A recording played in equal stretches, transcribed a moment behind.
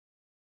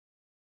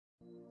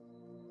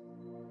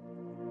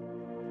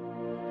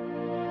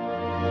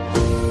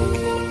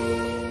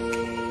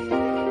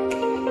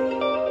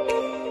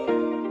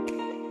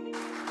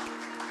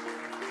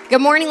Good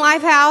morning,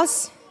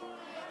 Lifehouse.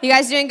 You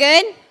guys doing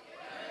good? You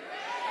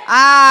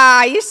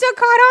still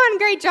caught on.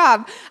 Great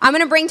job. I'm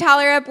going to bring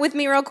Tyler up with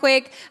me real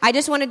quick. I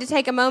just wanted to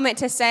take a moment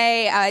to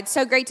say it's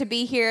so great to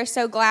be here.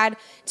 So glad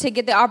to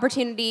get the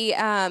opportunity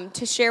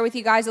to share with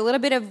you guys a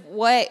little bit of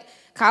what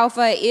Chi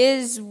Alpha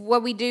is,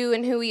 what we do,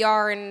 and who we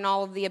are, and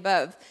all of the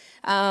above.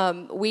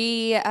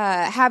 We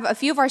have a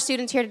few of our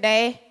students here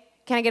today.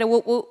 Can I get a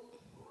whoop whoop?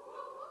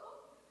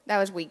 That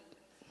was weak.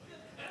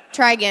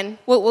 Try again.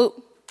 Whoop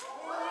whoop.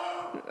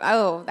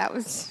 Oh, that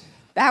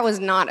was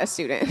not a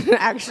student,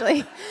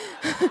 actually.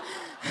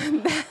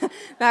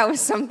 that was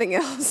something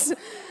else.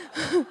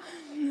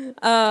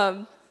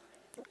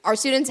 Our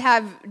students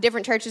have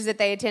different churches that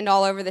they attend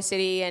all over the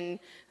city and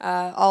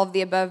all of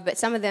the above, but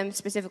some of them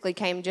specifically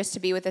came just to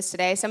be with us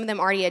today. Some of them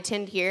already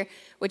attend here,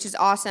 which is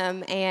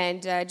awesome,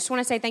 and just want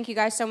to say thank you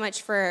guys so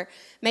much for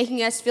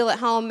making us feel at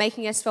home,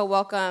 making us feel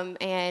welcome,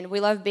 and we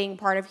love being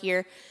part of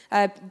here,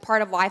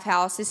 part of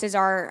Lifehouse. This is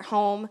our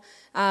home.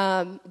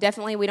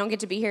 Definitely, we don't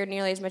get to be here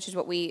nearly as much as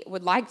what we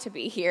would like to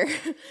be here,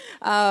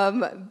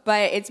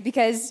 but it's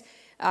because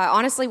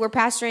honestly, we're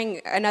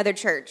pastoring another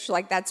church.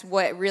 Like, that's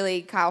what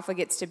really Chi Alpha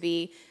gets to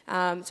be.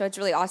 So it's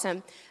really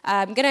awesome.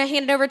 I'm going to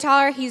hand it over to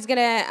Tyler. He's going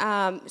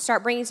to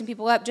start bringing some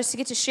people up just to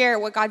get to share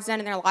what God's done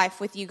in their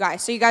life with you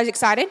guys. So you guys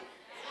excited?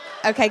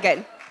 Okay,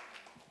 good.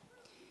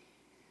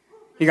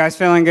 You guys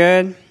feeling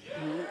good?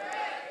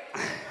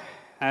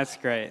 That's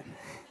great.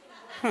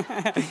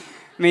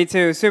 Me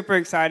too. Super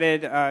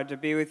excited to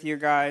be with you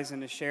guys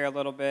and to share a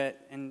little bit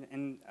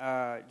and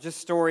just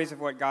stories of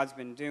what God's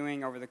been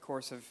doing over the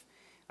course of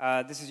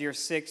this is year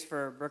 6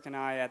 for Brooke and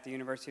I at the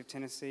University of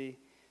Tennessee,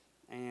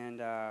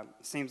 and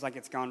seems like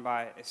it's gone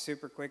by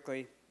super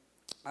quickly.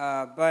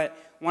 But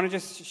want to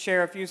just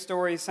share a few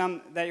stories,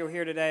 some that you'll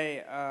hear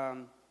today.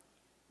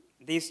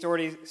 These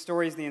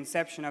stories, the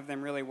inception of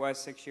them really was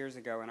 6 years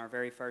ago in our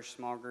very first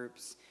small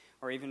groups,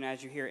 or even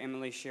as you hear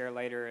Emily share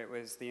later, it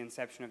was the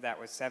inception of that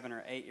was 7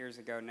 or 8 years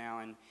ago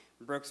now, in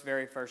Brooke's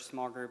very first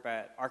small group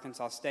at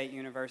Arkansas State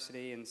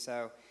University, and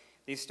so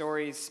these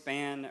stories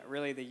span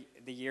really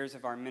the years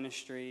of our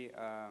ministry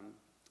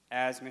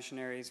as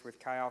missionaries with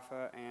Chi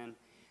Alpha, and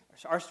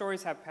our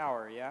stories have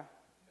power, yeah?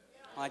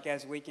 Like,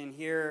 as we can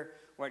hear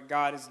what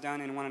God has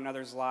done in one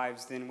another's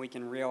lives, then we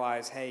can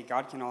realize, hey,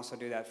 God can also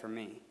do that for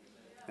me.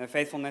 And the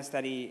faithfulness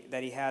that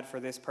he had for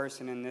this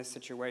person in this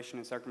situation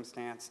and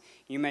circumstance,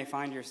 you may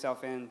find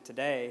yourself in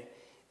today.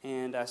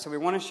 And so we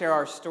want to share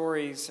our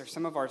stories, or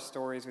some of our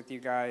stories, with you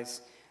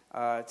guys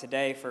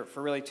today for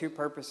really two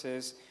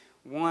purposes.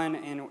 One,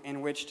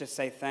 in which to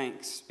say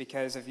thanks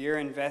because of your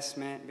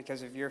investment,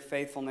 because of your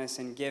faithfulness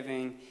in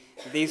giving.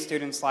 These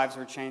students' lives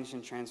were changed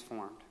and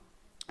transformed.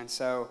 And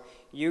so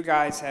you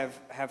guys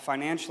have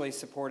financially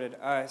supported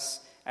us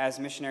as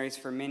missionaries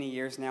for many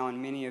years now,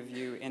 and many of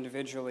you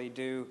individually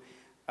do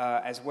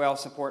as well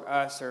support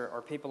us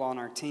or people on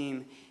our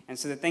team. And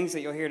so the things that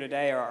you'll hear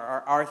today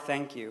are our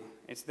thank you.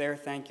 It's their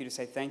thank you to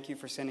say thank you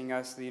for sending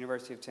us to the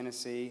University of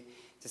Tennessee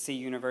to see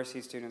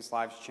university students'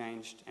 lives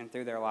changed, and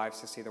through their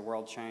lives to see the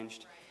world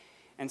changed.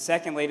 And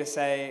secondly, to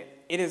say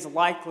it is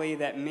likely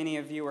that many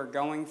of you are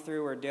going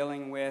through or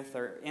dealing with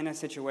or in a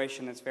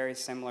situation that's very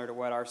similar to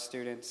what our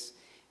students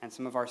and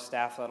some of our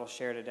staff that will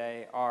share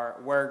today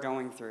were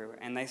going through,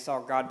 and they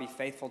saw God be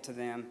faithful to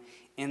them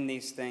in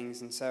these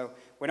things. And so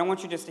we don't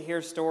want you just to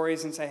hear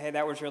stories and say, hey,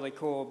 that was really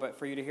cool, but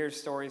for you to hear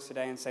stories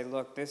today and say,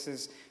 look,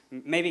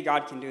 maybe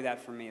God can do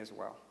that for me as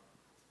well.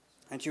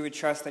 And you would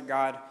trust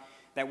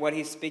that what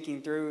he's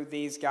speaking through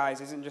these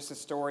guys isn't just a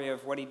story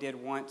of what he did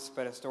once,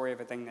 but a story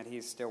of a thing that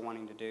he's still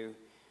wanting to do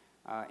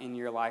in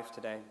your life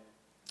today.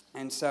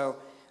 And so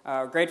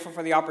grateful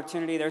for the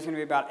opportunity. There's going to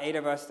be about 8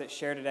 of us that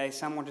share today.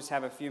 Some will just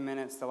have a few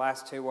minutes. The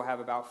last 2 will have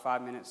about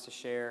 5 minutes to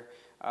share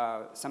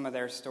some of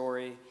their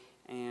story.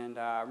 And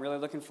really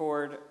looking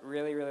forward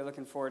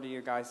to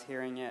you guys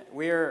hearing it.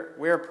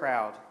 We're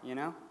proud, you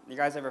know? You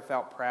guys ever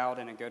felt proud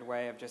in a good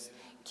way of just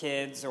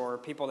kids or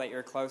people that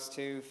you're close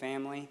to,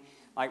 family?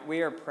 Like,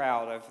 we are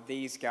proud of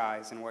these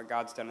guys and what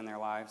God's done in their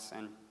lives,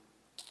 and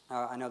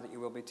I know that you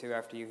will be too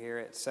after you hear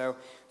it. So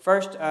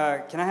first,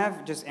 can I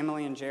have just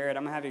Emily and Jared?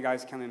 I'm going to have you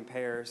guys come in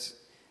pairs.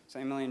 So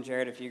Emily and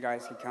Jared, if you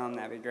guys could come,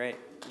 that'd be great.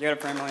 Give it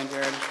up for Emily and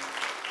Jared.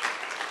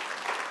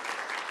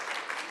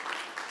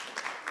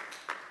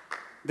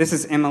 This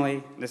is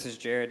Emily. This is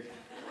Jared.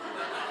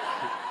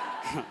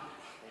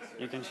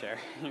 You can share.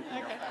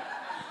 Okay.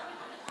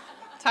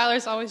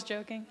 Tyler's always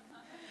joking.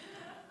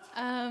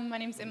 My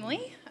name's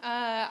Emily.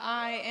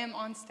 I am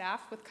on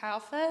staff with Chi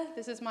Alpha.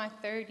 This is my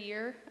 3rd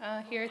year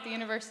here at the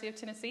University of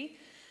Tennessee,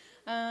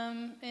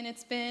 and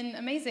it's been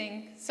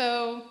amazing.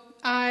 So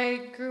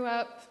I grew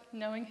up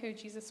knowing who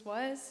Jesus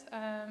was,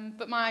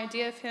 but my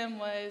idea of him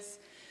was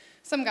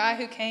some guy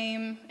who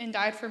came and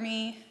died for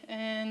me,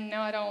 and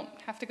now I don't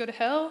have to go to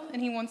hell,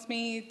 and he wants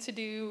me to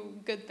do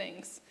good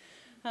things.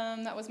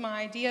 That was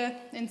my idea,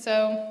 and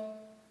so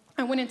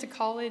I went into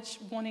college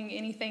wanting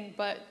anything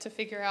but to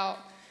figure out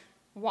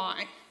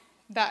why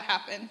that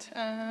happened.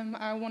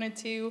 I wanted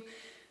to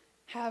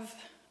have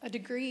a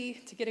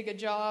degree to get a good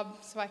job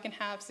so I can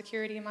have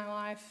security in my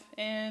life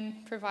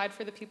and provide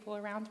for the people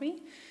around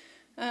me.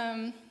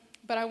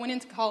 But I went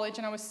into college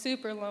and I was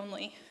super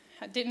lonely.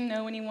 I didn't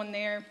know anyone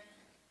there,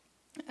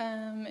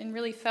 and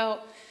really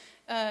felt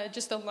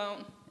just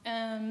alone.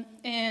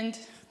 And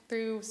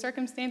through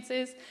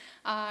circumstances,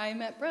 I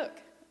met Brooke,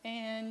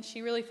 and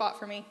she really fought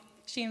for me.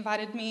 She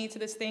invited me to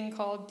this thing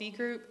called D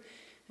Group,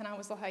 and I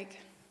was like,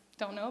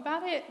 don't know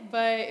about it,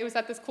 but it was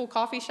at this cool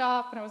coffee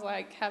shop, and I was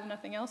like, have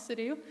nothing else to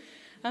do.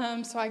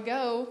 So I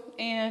go,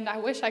 and I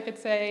wish I could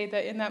say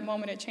that in that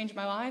moment it changed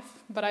my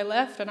life, but I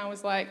left, and I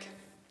was like,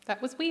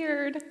 that was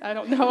weird. I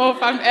don't know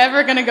if I'm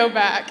ever going to go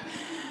back.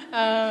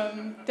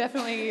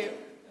 Definitely,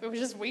 it was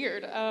just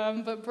weird.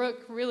 But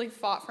Brooke really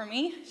fought for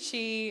me.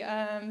 She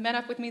met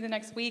up with me the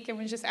next week and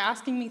was just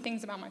asking me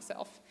things about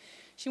myself.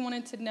 She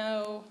wanted to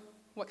know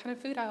what kind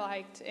of food I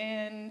liked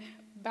and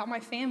about my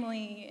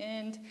family.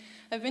 And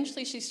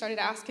eventually she started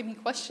asking me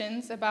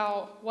questions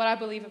about what I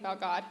believe about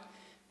God.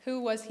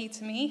 Who was he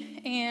to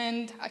me?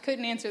 And I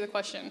couldn't answer the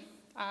question.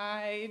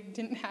 I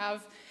didn't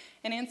have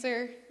an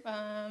answer.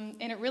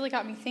 And it really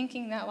got me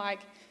thinking that,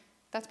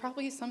 that's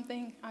probably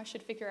something I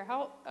should figure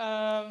out.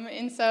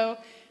 And so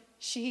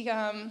she,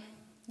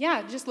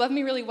 just loved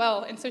me really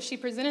well. And so she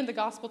presented the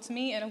gospel to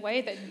me in a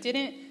way that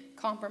didn't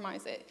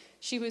compromise it.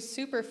 She was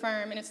super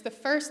firm. And it's the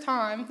first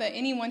time that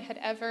anyone had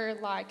ever,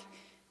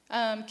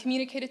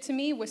 communicated to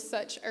me with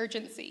such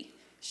urgency.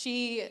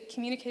 She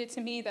communicated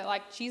to me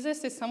that,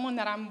 Jesus is someone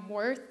that I'm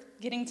worth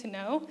getting to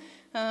know,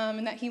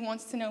 and that he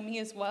wants to know me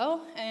as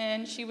well.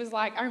 And she was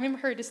I remember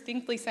her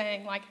distinctly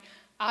saying,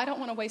 I don't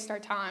want to waste our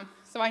time,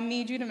 so I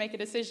need you to make a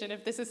decision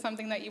if this is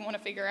something that you want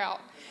to figure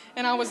out.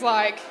 And I was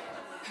like,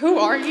 who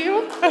are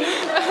you?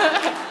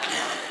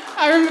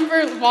 I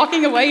remember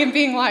walking away and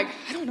being I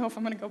don't know if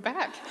I'm going to go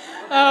back.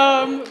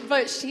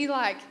 But she,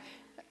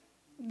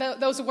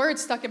 those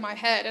words stuck in my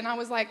head, and I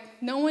was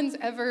no one's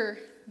ever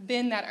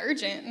been that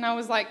urgent. And I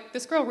was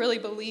this girl really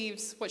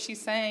believes what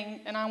she's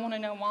saying, and I want to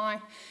know why.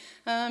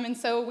 And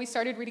so we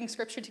started reading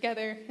scripture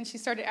together, and she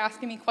started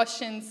asking me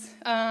questions.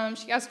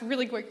 She asked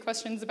really great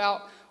questions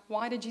about,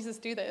 why did Jesus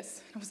do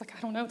this? I was I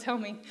don't know, tell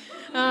me.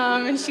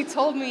 And she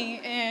told me,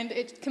 and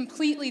it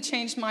completely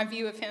changed my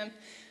view of him.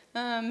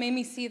 Made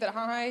me see that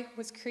I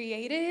was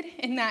created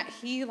and that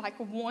he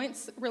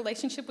wants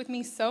relationship with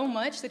me so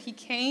much that he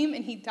came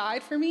and he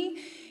died for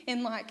me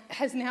and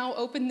has now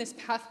opened this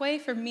pathway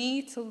for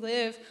me to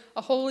live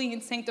a holy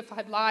and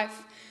sanctified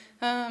life.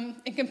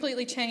 It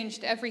completely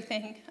changed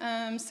everything.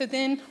 So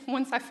then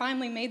once I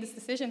finally made this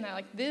decision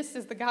that this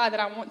is the guy that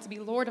I want to be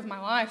Lord of my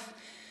life,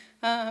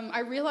 I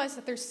realized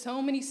that there's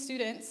so many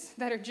students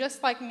that are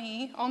just like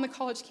me on the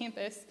college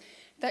campus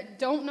that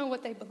don't know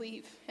what they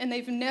believe, and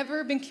they've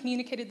never been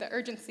communicated the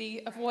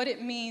urgency of what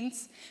it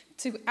means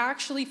to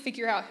actually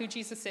figure out who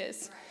Jesus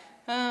is.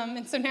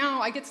 And so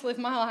now I get to live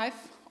my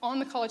life on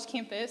the college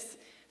campus,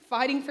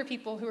 fighting for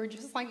people who are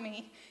just like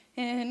me,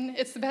 and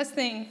it's the best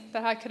thing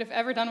that I could have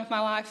ever done with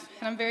my life,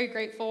 and I'm very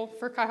grateful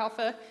for Chi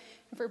Alpha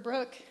and for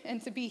Brooke, and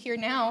to be here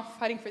now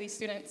fighting for these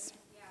students.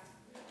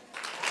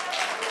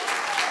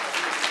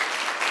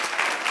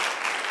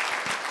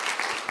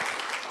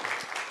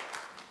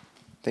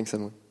 Thanks,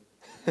 Emily.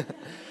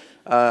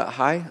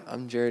 Hi,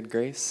 I'm Jared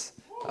Grace.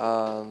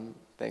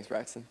 Thanks,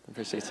 Braxton. I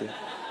appreciate you.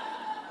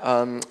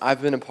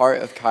 I've been a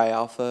part of Chi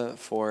Alpha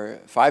for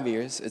 5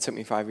 years. It took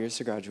me 5 years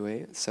to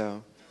graduate.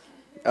 So,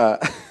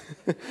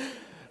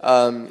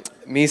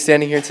 me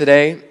standing here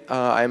today,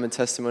 I am a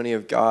testimony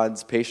of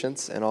God's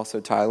patience and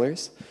also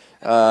Tyler's.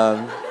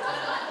 I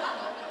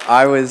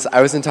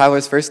was in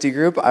Tyler's first D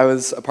group. I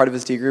was a part of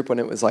his D group when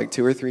it was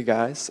 2 or 3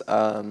 guys.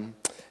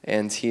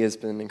 And he has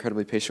been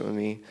incredibly patient with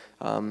me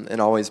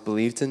and always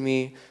believed in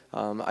me.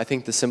 I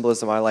think the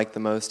symbolism I like the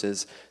most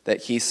is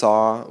that he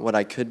saw what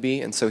I could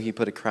be, and so he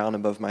put a crown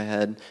above my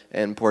head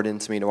and poured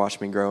into me to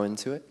watch me grow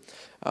into it.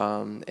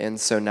 And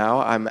so now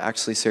I'm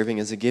actually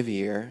serving as a Give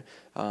Year,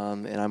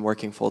 and I'm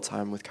working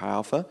full-time with Chi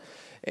Alpha.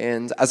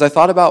 And as I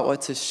thought about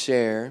what to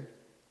share,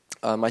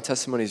 my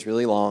testimony is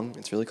really long,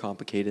 it's really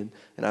complicated,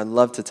 and I'd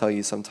love to tell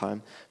you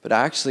sometime, but I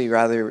actually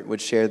rather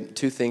would share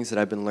 2 things that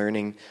I've been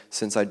learning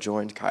since I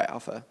joined Chi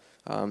Alpha.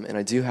 And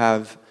I do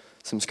have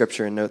some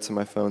scripture and notes on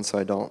my phone so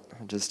I don't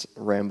just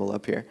ramble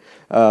up here.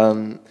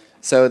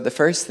 So the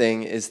first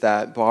thing is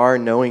that bar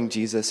knowing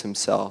Jesus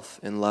himself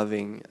and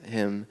loving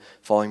him,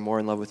 falling more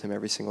in love with him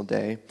every single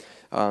day,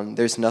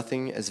 there's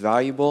nothing as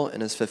valuable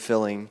and as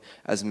fulfilling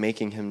as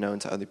making him known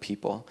to other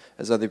people,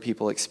 as other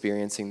people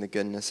experiencing the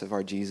goodness of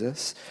our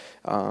Jesus.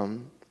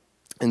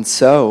 And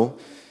so,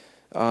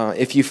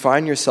 if you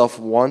find yourself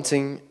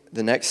wanting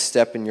the next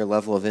step in your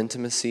level of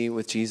intimacy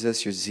with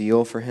Jesus, your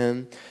zeal for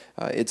him,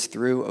 it's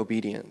through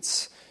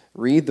obedience.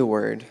 Read the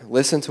word,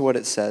 listen to what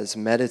it says,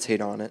 meditate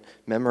on it,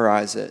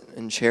 memorize it,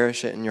 and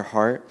cherish it in your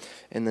heart,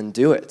 and then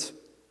do it.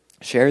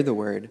 Share the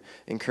word,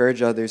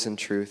 encourage others in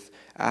truth,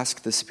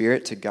 ask the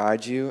Spirit to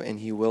guide you, and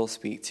he will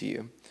speak to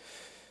you.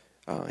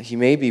 He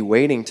may be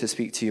waiting to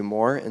speak to you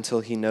more until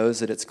he knows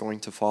that it's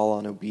going to fall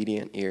on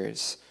obedient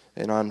ears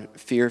and on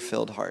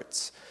fear-filled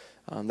hearts.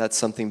 That's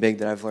something big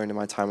that I've learned in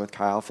my time with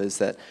Chi Alpha, is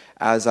that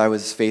as I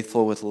was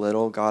faithful with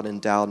little, God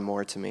endowed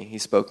more to me. He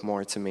spoke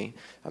more to me,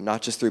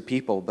 not just through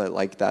people, but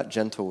like that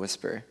gentle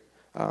whisper.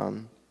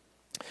 And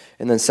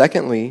then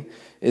secondly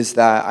is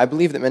that I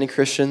believe that many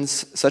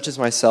Christians, such as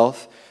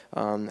myself,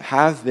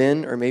 have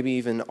been or maybe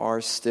even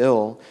are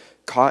still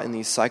caught in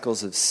these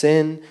cycles of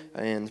sin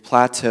and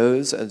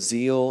plateaus of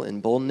zeal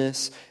and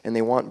boldness, and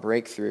they want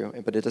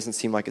breakthrough, but it doesn't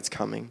seem like it's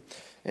coming.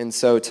 And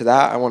so to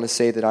that, I want to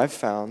say that I've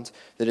found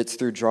that it's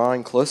through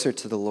drawing closer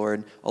to the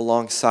Lord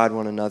alongside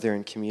one another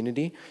in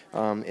community,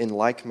 in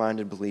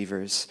like-minded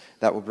believers,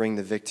 that will bring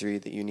the victory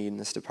that you need in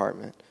this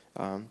department.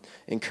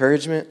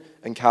 Encouragement,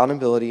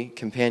 accountability,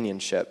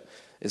 companionship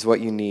is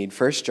what you need.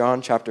 1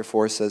 John chapter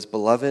 4 says,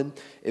 "Beloved,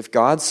 if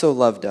God so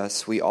loved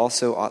us, we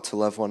also ought to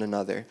love one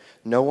another.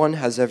 No one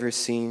has ever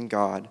seen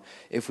God.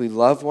 If we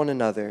love one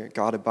another,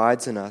 God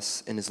abides in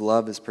us, and his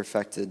love is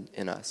perfected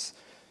in us."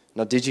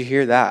 Now, did you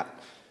hear that?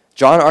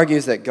 John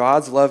argues that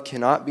God's love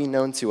cannot be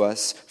known to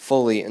us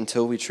fully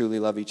until we truly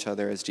love each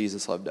other as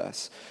Jesus loved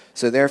us.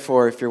 So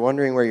therefore, if you're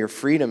wondering where your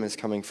freedom is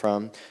coming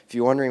from, if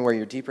you're wondering where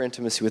your deeper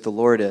intimacy with the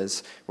Lord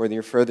is, where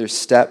your further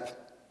step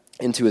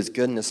into his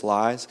goodness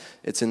lies,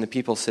 it's in the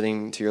people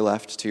sitting to your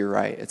left, to your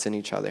right. It's in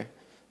each other.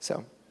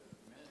 So.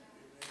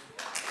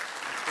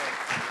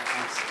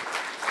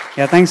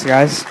 Yeah, thanks,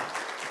 guys.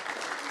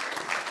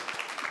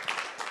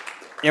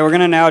 Yeah, we're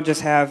going to now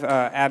just have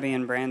Abby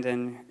and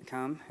Brandon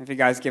come. If you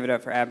guys give it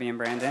up for Abby and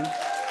Brandon.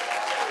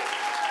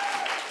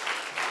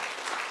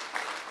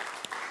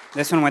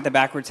 This one with the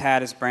backwards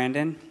hat is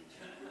Brandon.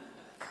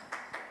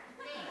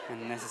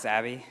 And this is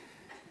Abby.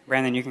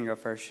 Brandon, you can go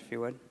first if you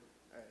would.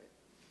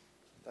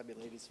 That'd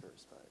be ladies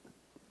first, but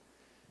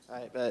all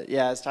right. But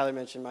yeah, as Tyler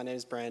mentioned, my name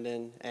is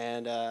Brandon,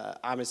 and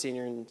I'm a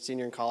senior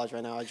in college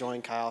right now. I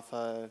joined Chi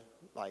Alpha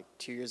like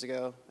 2 years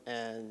ago,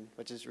 and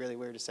which is really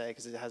weird to say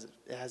because it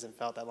hasn't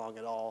felt that long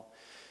at all.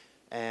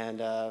 And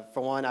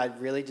for one, I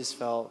really just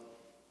felt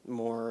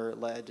more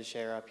led to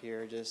share up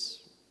here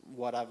just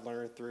what I've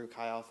learned through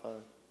Chi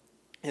Alpha,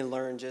 and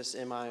learn just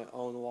in my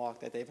own walk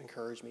that they've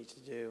encouraged me to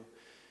do.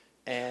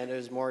 And it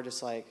was more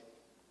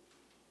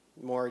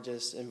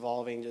just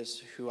involving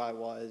just who I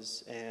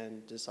was,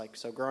 and just like,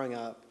 so growing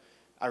up,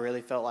 I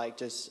really felt like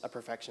just a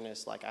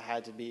perfectionist. Like I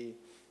had to be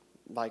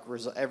like,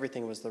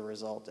 everything was the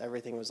result.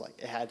 Everything was like,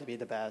 it had to be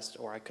the best,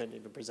 or I couldn't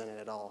even present it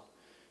at all.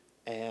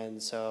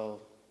 And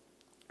so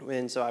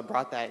I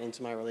brought that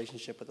into my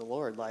relationship with the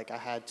Lord. Like I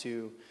had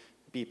to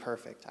be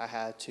perfect. I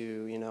had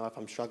to, if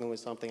I'm struggling with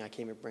something, I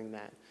can't even bring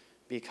that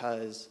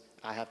because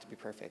I have to be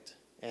perfect.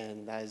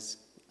 And that is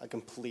a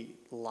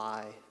complete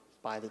lie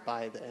by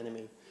the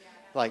enemy.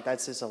 Like,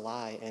 that's just a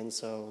lie. And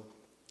so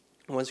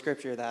one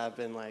scripture that I've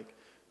been, like,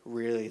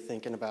 really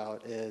thinking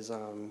about is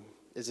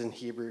in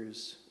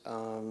Hebrews.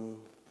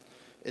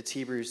 It's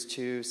Hebrews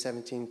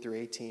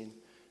 2:17-18,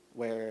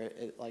 where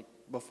it, like,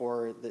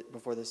 before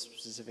this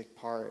specific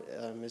part,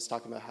 it's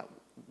talking about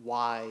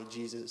why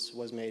Jesus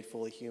was made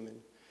fully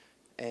human.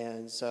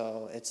 And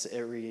so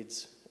it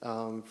reads,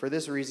 "For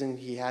this reason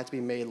he had to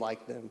be made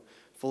like them,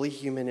 fully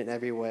human in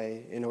every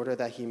way, in order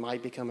that he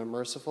might become a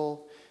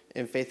merciful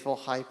and faithful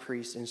high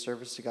priest in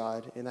service to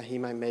God, and that he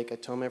might make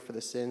atonement for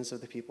the sins of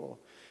the people.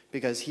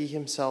 Because he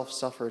himself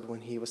suffered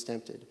when he was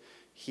tempted,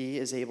 he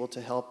is able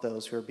to help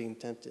those who are being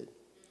tempted."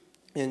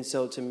 And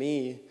so to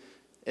me,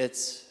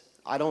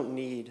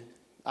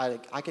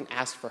 I can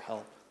ask for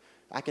help.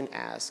 I can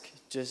ask,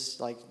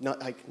 just I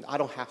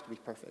don't have to be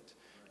perfect.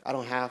 I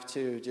don't have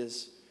to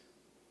just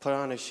put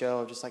on a show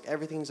of just like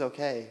everything's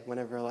okay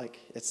whenever like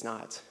it's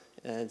not.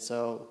 And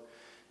so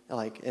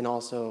and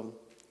also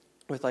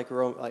with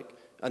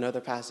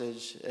another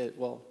passage,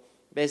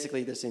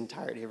 basically this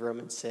entirety of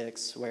Romans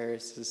 6, where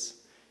it's just,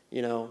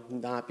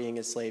 not being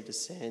a slave to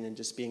sin and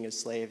just being a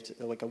slave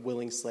to, like a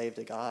willing slave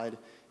to God.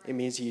 It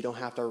means you don't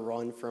have to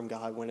run from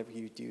God whenever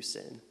you do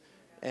sin.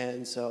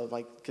 And so,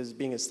 because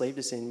being a slave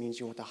to sin means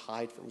you want to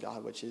hide from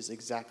God, which is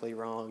exactly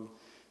wrong.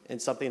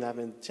 And something I've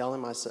been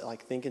telling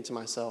myself, thinking to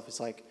myself, is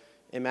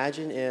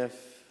imagine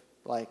if,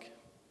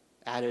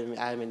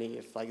 Adam and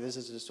Eve, this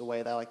is just a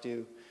way that I like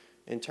to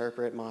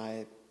interpret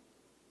my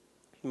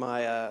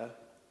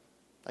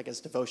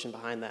devotion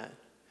behind that,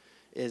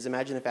 is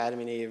imagine if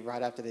Adam and Eve,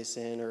 right after they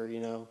sin, or,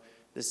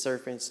 the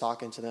serpent's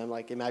talking to them,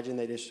 imagine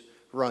they just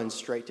run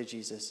straight to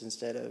Jesus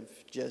instead of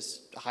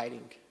just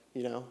hiding,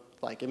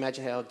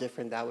 imagine how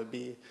different that would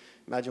be.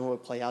 Imagine what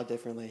would play out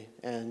differently.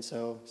 And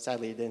so,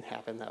 sadly, it didn't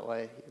happen that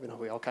way, even though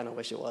we all kind of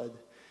wish it would.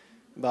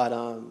 But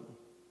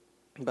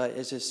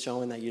it's just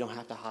showing that you don't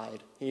have to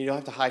hide. You don't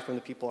have to hide from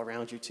the people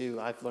around you, too.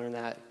 I've learned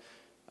that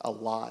a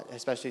lot,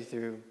 especially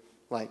through,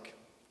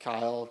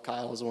 Kyle.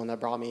 Kyle was the one that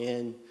brought me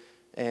in.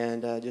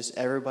 And just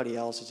everybody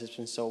else has just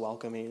been so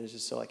welcoming. It's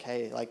just so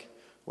hey,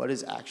 what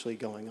is actually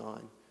going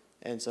on?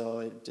 And so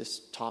it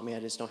just taught me I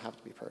just don't have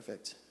to be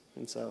perfect.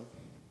 And so,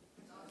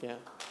 yeah.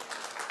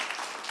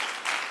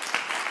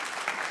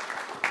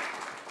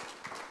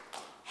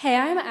 Hey,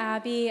 I'm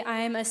Abby.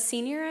 I'm a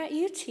senior at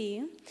UT,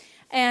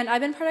 and I've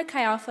been part of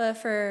Chi Alpha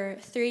for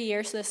 3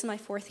 years, so this is my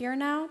 4th year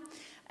now.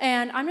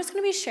 And I'm just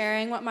going to be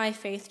sharing what my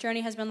faith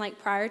journey has been like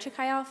prior to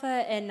Chi Alpha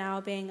and now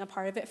being a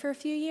part of it for a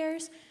few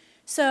years.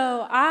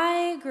 So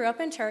I grew up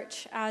in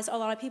church, as a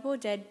lot of people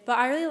did, but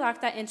I really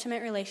lacked that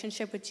intimate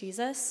relationship with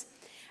Jesus.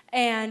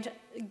 And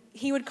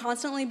he would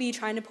constantly be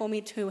trying to pull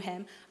me to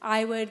him.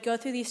 I would go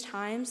through these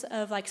times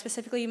of, like,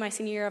 specifically my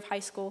senior year of high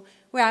school,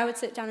 where I would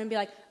sit down and be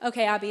like,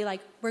 okay, Abby,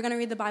 like, we're going to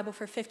read the Bible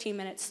for 15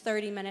 minutes,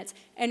 30 minutes,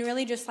 and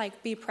really just,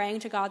 like, be praying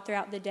to God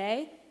throughout the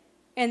day,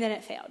 and then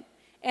it failed.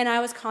 And I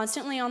was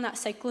constantly on that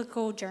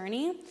cyclical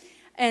journey.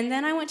 And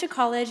then I went to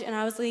college, and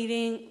I was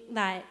leading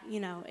that,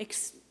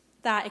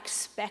 that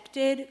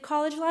expected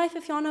college life,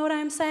 if y'all know what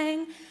I'm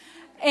saying.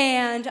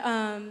 And,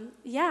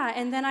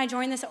 and then I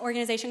joined this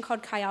organization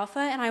called Chi Alpha,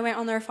 and I went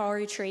on their fall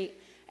retreat.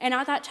 And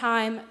at that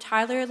time,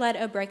 Tyler led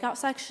a breakout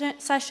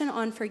session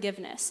on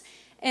forgiveness.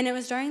 And it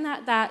was during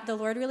that the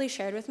Lord really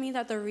shared with me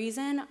that the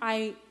reason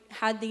I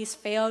had these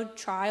failed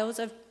trials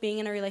of being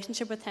in a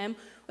relationship with him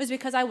was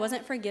because I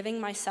wasn't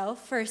forgiving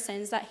myself for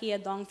sins that he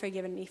had long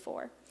forgiven me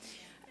for.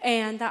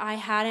 And that I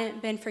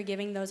hadn't been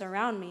forgiving those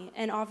around me.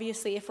 And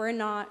obviously, if we're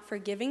not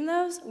forgiving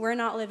those, we're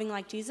not living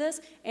like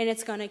Jesus, and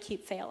it's going to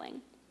keep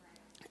failing.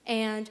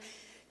 And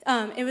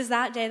it was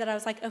that day that I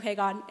was like, okay,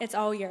 God, it's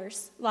all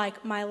yours.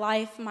 Like, my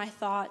life, my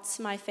thoughts,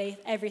 my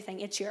faith,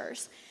 everything, it's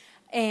yours.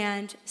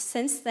 And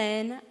since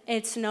then,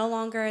 it's no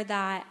longer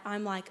that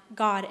I'm like,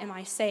 God, am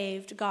I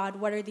saved? God,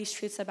 what are these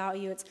truths about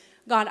you? It's,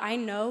 God, I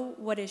know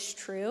what is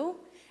true.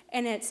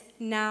 And it's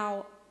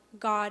now,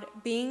 God,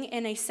 being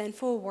in a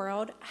sinful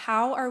world,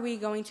 how are we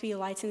going to be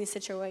lights in these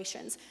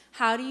situations?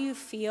 How do you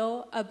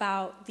feel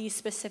about these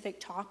specific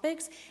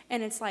topics?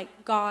 And it's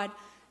like, God,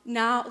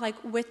 now, like,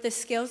 with the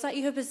skills that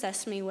you have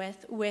possessed me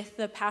with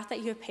the path that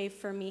you have paved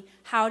for me,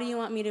 how do you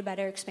want me to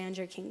better expand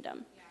your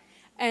kingdom?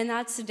 And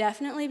that's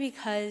definitely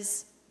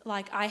because,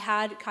 like, I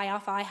had Chi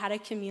Alpha, I had a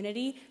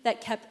community that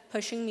kept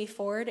pushing me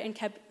forward and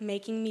kept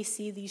making me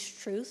see these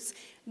truths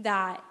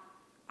that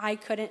I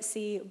couldn't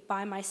see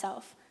by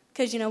myself.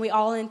 Because, we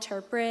all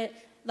interpret,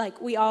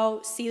 like, we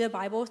all see the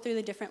Bible through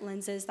the different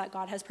lenses that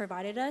God has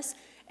provided us,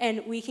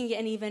 and we can get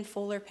an even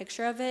fuller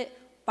picture of it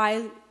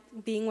by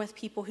being with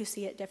people who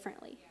see it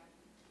differently.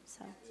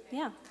 So,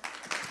 yeah.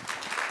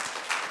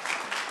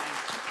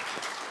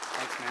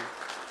 Thanks, man.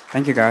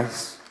 Thank you,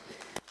 guys.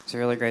 It's a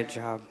really great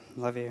job.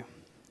 Love you.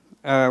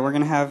 We're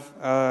going to have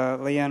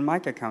Leah and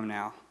Micah come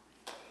now.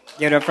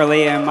 Give it up for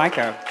Leah and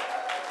Micah.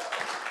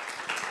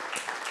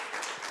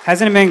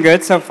 Hasn't it been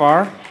good so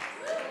far?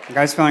 You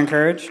guys feel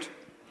encouraged?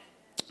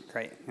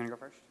 Great. You want to go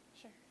first?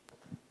 Sure.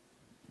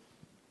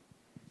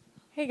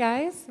 Hey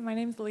guys, my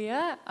name's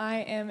Leah. I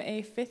am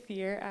a fifth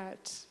year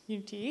at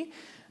UT.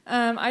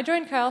 I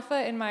joined Chi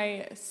Alpha in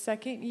my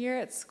second year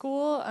at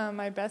school.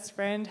 My best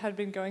friend had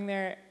been going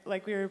there,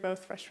 like, we were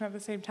both freshmen at the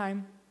same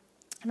time.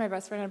 My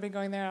best friend had been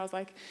going there, and I was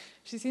like,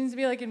 she seems to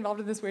be, like, involved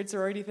in this weird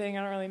sorority thing.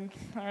 I don't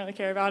really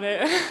care about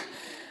it.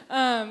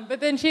 But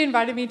then she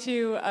invited me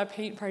to a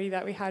paint party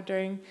that we had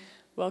during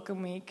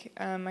Welcome Week,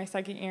 my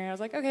second year. I was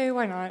like, okay,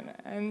 why not?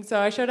 And so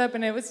I showed up,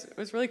 and it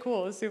was really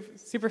cool. It was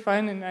super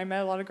fun, and I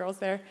met a lot of girls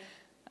there.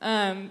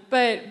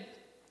 But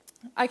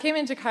I came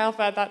into Chi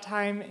Alpha at that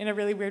time in a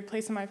really weird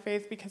place in my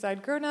faith because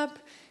I'd grown up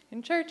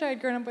in church. I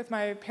had grown up with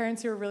my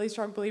parents who were really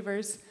strong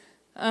believers.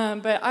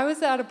 But I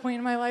was at a point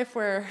in my life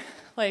where,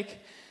 like,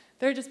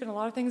 there had just been a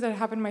lot of things that had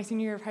happened my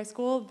senior year of high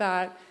school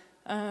that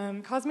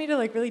caused me to,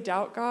 like, really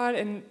doubt God,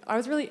 and I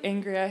was really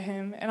angry at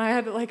him, and I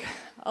had, like,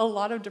 a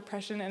lot of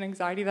depression and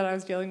anxiety that I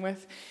was dealing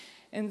with.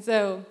 And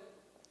so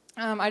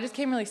I just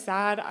came really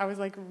sad. I was,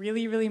 like,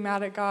 really, really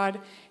mad at God,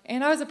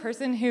 and I was a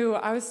person who,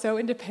 I was so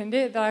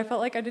independent that I felt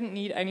like I didn't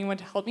need anyone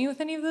to help me with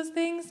any of those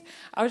things.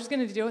 I was just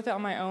going to deal with it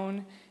on my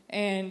own,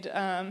 and,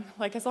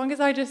 like, as long as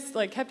I just,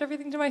 like, kept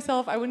everything to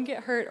myself, I wouldn't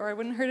get hurt, or I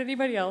wouldn't hurt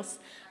anybody else.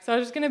 So I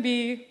was just going to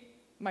be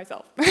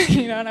myself,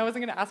 and I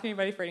wasn't going to ask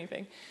anybody for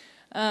anything.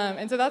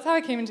 And so that's how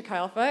I came into Chi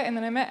Alpha, and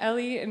then I met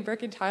Ellie and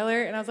Brooke and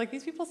Tyler, and I was like,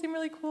 these people seem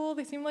really cool,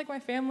 they seem like my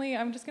family,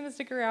 I'm just going to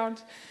stick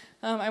around.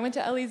 I went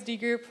to Ellie's D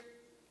group,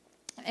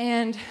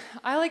 and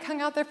I, like,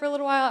 hung out there for a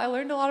little while. I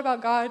learned a lot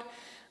about God.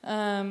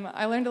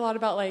 I learned a lot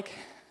about, like,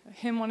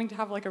 him wanting to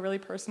have, like, a really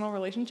personal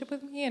relationship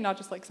with me, and not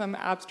just, like, some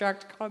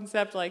abstract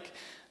concept, like,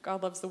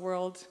 God loves the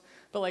world,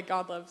 but, like,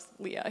 God loves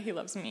Leah, he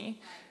loves me.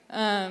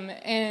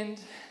 And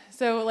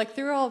so, like,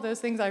 through all of those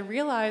things, I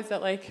realized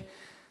that, like,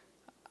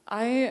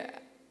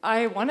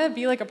 I want to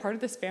be, like, a part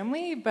of this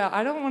family, but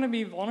I don't want to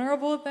be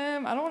vulnerable with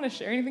them. I don't want to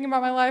share anything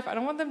about my life. I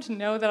don't want them to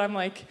know that I'm,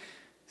 like,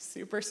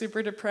 super,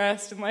 super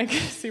depressed and, like,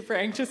 super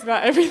anxious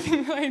about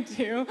everything that I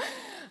do.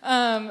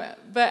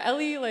 But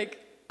Ellie, like,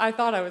 I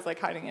thought I was, like,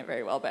 hiding it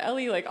very well, but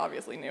Ellie, like,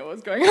 obviously knew what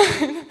was going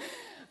on.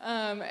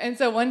 And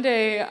so one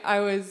day I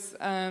was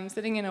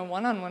sitting in a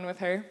one-on-one with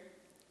her,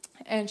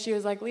 and she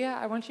was like, Leah,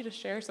 I want you to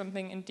share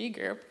something in D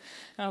group.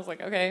 And I was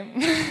like,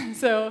 okay.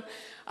 So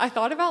I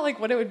thought about, like,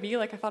 what it would be.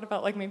 Like, I thought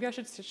about, like, maybe I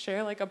should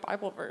share, like, a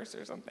Bible verse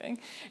or something.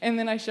 And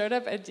then I showed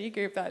up at D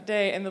group that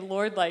day, and the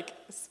Lord, like,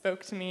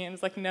 spoke to me and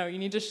was like, no, you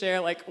need to share,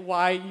 like,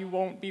 why you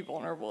won't be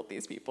vulnerable with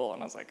these people.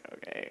 And I was like,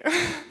 okay.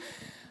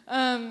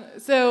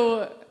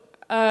 So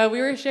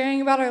we were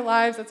sharing about our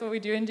lives. That's what we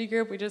do in D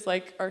group. We just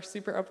like are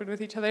super open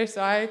with each other.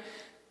 So I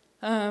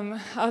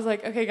was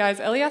like, okay, guys,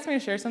 Ellie asked me to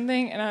share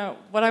something, and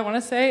what I want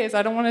to say is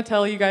I don't want to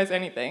tell you guys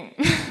anything.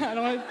 I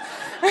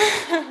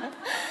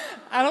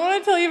don't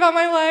want to tell you about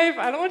my life.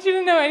 I don't want you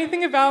to know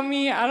anything about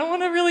me. I don't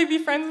want to really be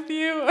friends with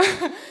you.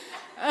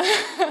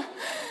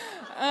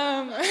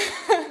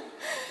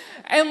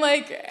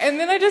 And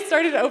then I just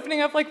started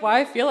opening up like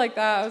why I feel like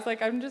that. I was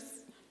like,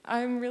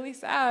 I'm really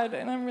sad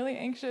and I'm really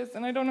anxious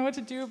and I don't know what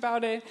to do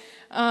about it.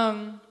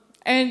 And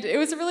it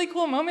was a really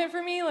cool moment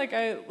for me.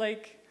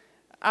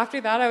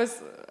 After that, I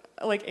was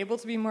able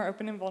to be more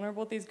open and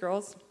vulnerable with these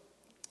girls.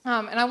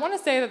 And I want to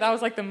say that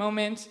was like the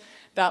moment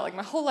that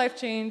my whole life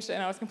changed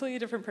and I was a completely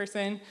different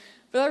person.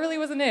 But that really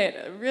wasn't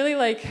it.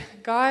 Really,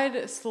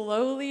 God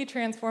slowly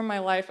transformed my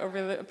life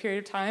over a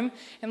period of time.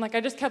 And,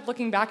 I just kept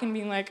looking back and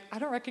being like, I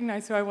don't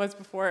recognize who I was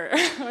before.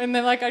 And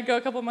then, I'd go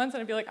a couple months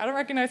and I'd be like, I don't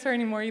recognize her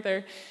anymore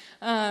either.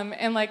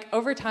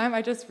 Over time,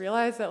 I just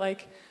realized that,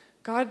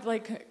 God,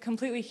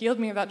 completely healed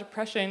me of that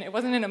depression. It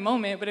wasn't in a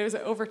moment, but it was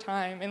over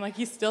time. And,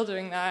 He's still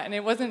doing that. And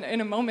it wasn't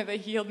in a moment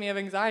that He healed me of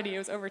anxiety. It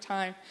was over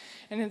time.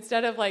 And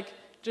instead of,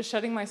 just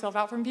shutting myself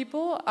out from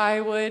people, I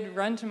would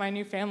run to my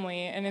new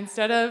family. And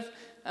instead of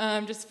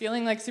just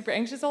feeling super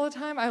anxious all the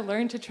time, I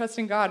learned to trust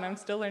in God, and I'm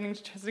still learning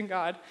to trust in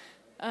God.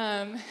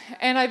 And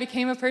I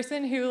became a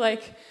person who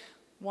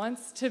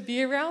wants to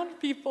be around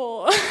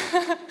people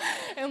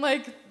and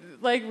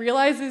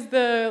realizes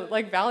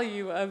the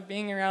value of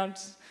being around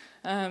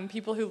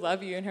people who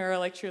love you and who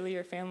are truly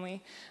your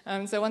family.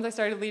 So once I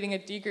started leading a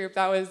D group,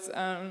 that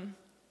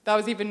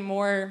was even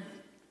more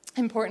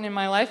important in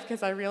my life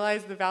because I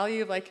realized the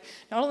value of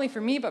not only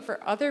for me but for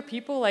other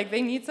people.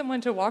 They need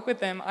someone to walk with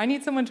them. I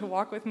need someone to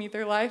walk with me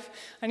through life.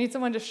 I need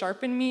someone to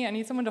sharpen me. I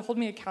need someone to hold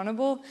me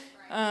accountable.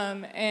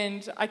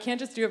 And I can't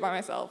just do it by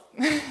myself.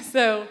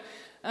 So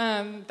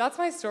that's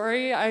my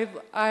story.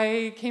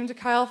 I came to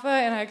Chi Alpha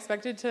and I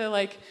expected to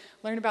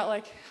learn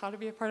about how to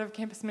be a part of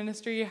campus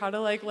ministry, how to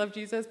love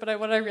Jesus. But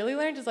what I really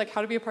learned is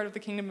how to be a part of the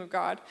kingdom of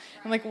God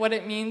and what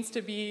it means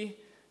to be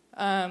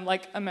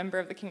a member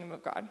of the kingdom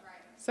of God.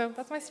 So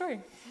that's my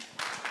story.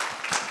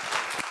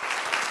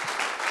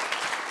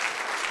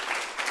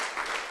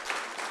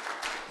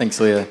 Thanks,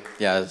 Leah.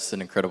 Yeah, it's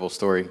an incredible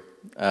story.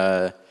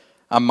 I'm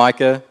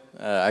Micah.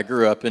 I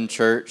grew up in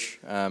church,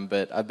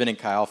 but I've been in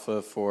Chi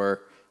Alpha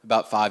for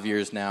about 5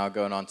 years now,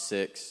 going on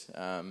 6.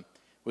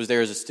 Was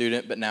there as a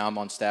student, but now I'm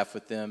on staff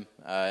with them,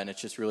 and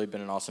it's just really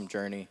been an awesome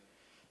journey.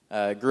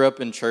 Grew up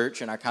in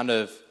church, and I kind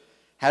of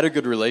had a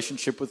good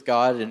relationship with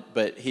God,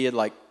 but He had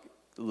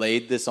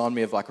laid this on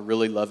me of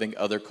really loving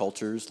other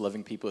cultures,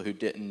 loving people who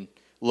didn't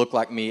look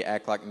like me,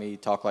 act like me,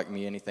 talk like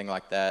me, anything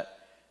like that.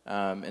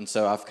 And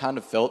so I've kind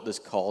of felt this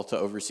call to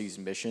overseas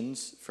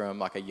missions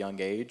from a young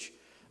age.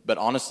 But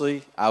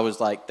honestly, I was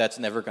that's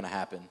never going to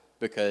happen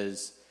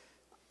because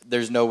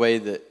there's no way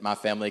that my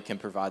family can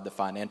provide the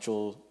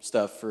financial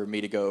stuff for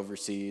me to go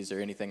overseas or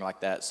anything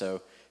like that.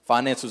 So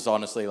finance was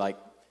honestly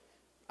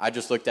I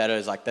just looked at it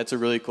as that's a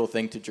really cool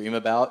thing to dream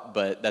about,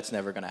 but that's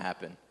never going to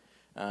happen.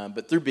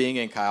 But through being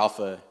in Chi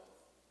Alpha,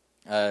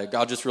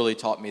 God just really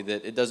taught me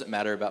that it doesn't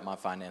matter about my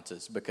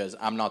finances because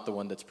I'm not the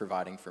one that's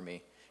providing for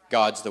me.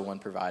 God's the one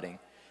providing.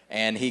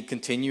 And He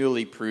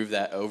continually proved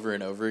that over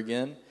and over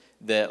again,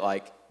 that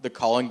the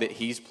calling that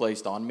He's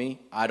placed on me,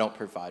 I don't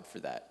provide for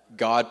that.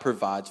 God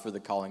provides for the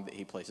calling that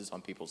He places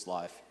on people's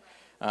life.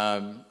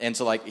 And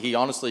so He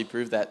honestly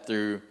proved that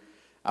through,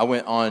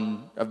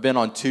 I've been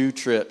on 2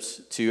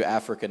 trips to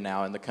Africa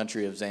now in the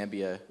country of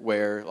Zambia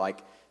where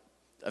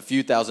a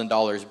few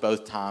 $1,000s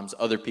both times,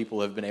 other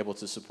people have been able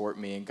to support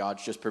me, and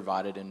God's just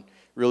provided in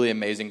really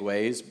amazing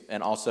ways.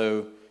 And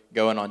also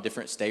going on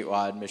different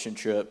statewide mission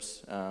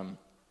trips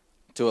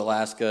to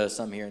Alaska,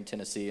 some here in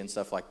Tennessee and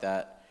stuff like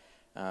that.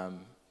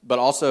 But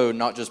also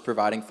not just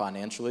providing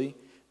financially,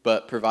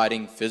 but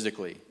providing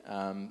physically.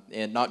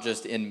 And not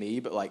just in me,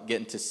 but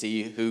getting to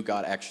see who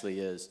God actually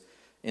is.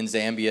 In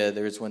Zambia,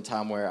 there was one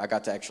time where I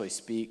got to actually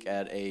speak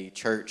at a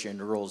church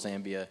in rural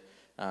Zambia,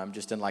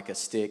 just in a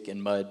stick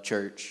and mud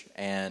church.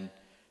 And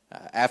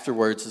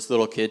afterwards, this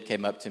little kid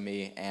came up to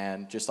me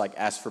and just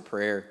asked for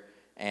prayer.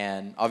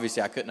 And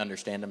obviously I couldn't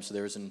understand him, so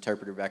there was an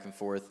interpreter back and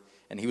forth.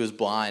 And he was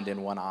blind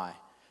in one eye.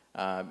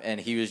 And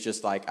he was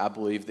just I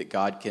believe that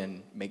God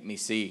can make me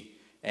see.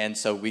 And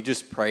so we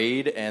just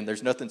prayed, and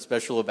there's nothing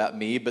special about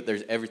me, but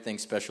there's everything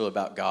special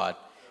about God.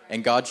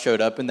 And God showed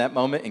up in that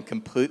moment and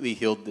completely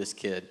healed this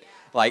kid.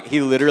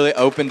 He literally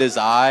opened his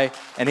eye,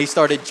 and he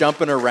started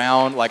jumping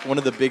around, one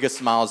of the biggest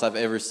smiles I've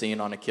ever seen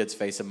on a kid's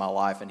face in my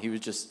life. And he was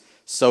just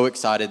so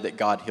excited that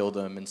God healed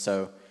him. And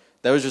so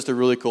that was just a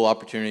really cool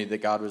opportunity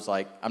that God was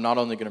I'm not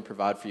only going to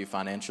provide for you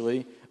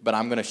financially, but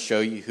I'm going to show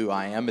you who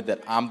I am and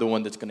that I'm the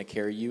one that's going to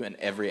carry you in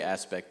every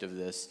aspect of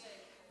this.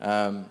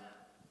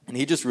 And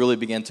He just really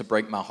began to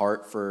break my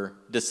heart for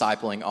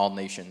discipling all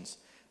nations.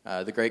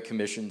 The Great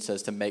Commission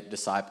says to make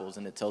disciples,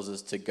 and it tells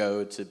us to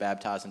go, to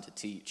baptize, and to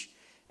teach.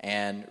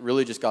 And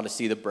really just got to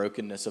see the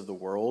brokenness of the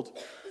world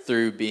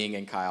through being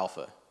in Chi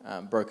Alpha.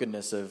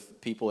 brokenness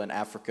of people in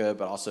Africa,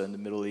 but also in the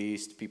Middle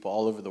East, people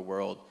all over the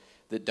world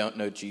that don't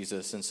know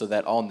Jesus. And so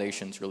that all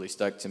nations really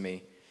stuck to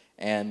me.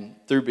 And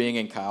through being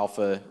in Chi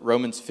Alpha,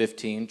 Romans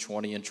 15,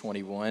 20, and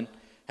 21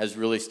 has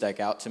really stuck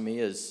out to me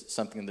as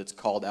something that's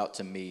called out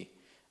to me.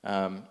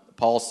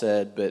 Paul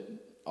said, but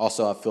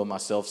also I feel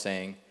myself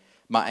saying,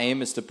 my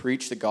aim is to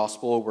preach the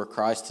gospel where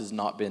Christ has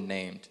not been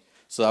named.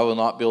 So I will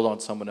not build on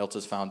someone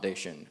else's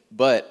foundation.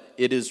 But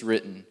it is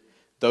written,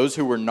 those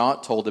who were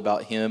not told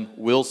about him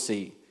will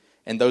see,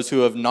 and those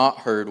who have not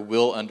heard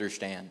will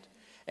understand.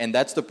 And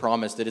that's the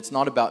promise, that it's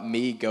not about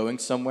me going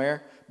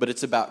somewhere, but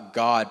it's about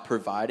God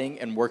providing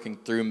and working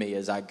through me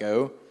as I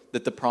go,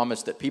 that the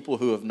promise that people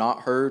who have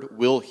not heard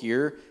will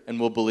hear and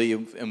will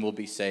believe and will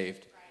be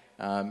saved.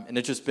 And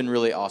it's just been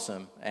really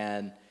awesome.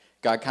 And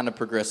God kind of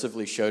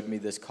progressively showed me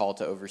this call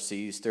to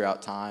overseas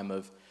throughout time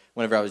of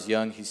whenever I was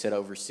young, he said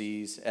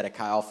overseas. At a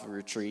Chi Alpha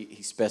retreat,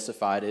 he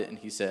specified it, and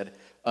he said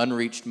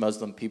unreached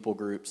Muslim people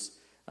groups,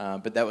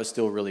 but that was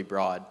still really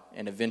broad.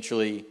 And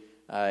eventually,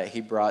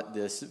 he brought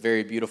this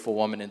very beautiful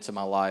woman into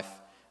my life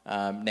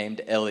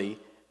named Ellie.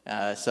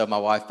 So my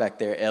wife back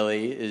there,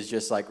 Ellie, is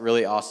just like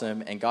really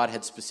awesome, and God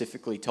had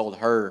specifically told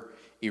her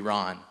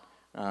Iran.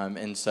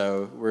 And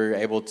so we're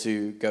able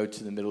to go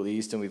to the Middle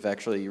East, and we've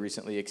actually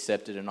recently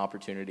accepted an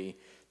opportunity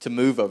to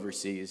move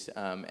overseas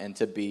and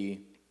to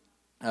be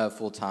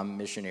full-time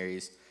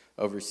missionaries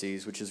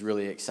overseas, which is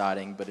really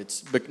exciting. But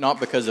it's not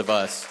because of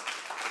us.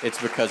 It's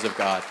because of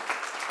God.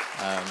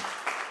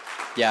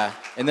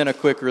 And then a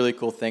quick really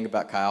cool thing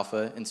about Chi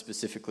Alpha, and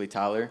specifically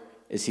Tyler,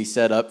 is he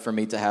set up for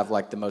me to have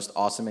like the most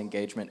awesome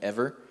engagement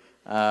ever,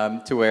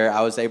 to where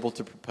I was able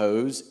to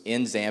propose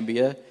in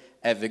Zambia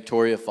at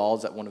Victoria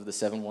Falls at one of the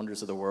 7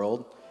 wonders of the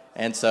world.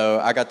 And so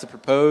I got to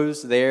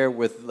propose there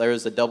there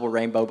was a double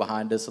rainbow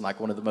behind us and like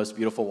one of the most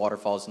beautiful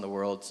waterfalls in the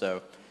world.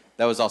 So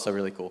that was also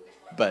really cool.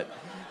 But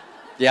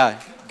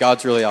yeah,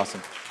 God's really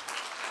awesome.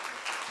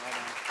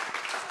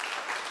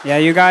 Yeah,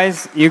 you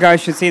guys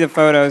should see the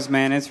photos,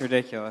 man. It's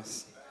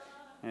ridiculous.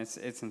 It's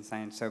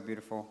insane. So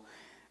beautiful.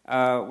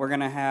 We're going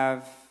to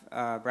have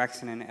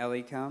Braxton and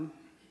Ellie come.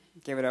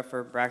 Give it up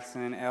for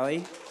Braxton and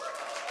Ellie.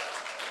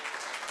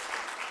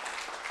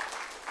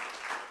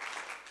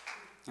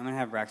 I'm going to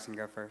have Braxton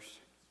go first.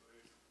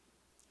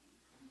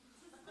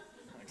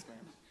 Thanks, man.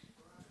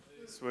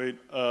 Sweet.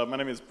 My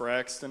name is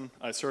Braxton.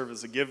 I serve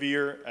as a give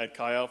year at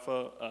Chi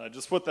Alpha.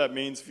 Just what that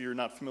means, if you're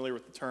not familiar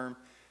with the term,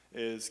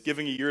 is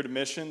giving a year to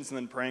missions and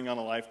then praying on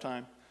a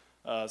lifetime.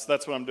 So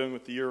that's what I'm doing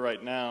with the year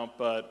right now,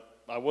 but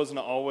I wasn't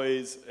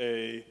always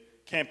a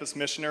campus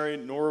missionary,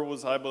 nor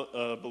was I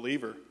a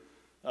believer.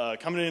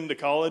 Coming into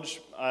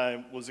college,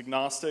 I was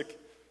agnostic.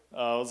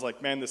 I was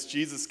like, man, this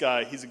Jesus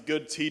guy, he's a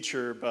good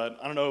teacher, but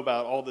I don't know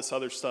about all this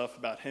other stuff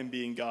about him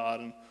being God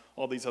and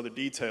all these other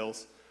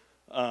details.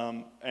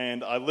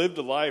 And I lived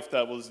a life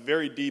that was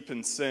very deep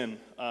in sin.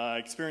 I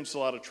experienced a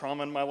lot of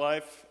trauma in my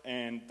life,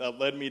 and that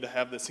led me to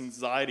have this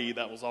anxiety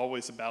that was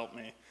always about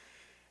me.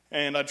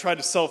 And I tried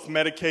to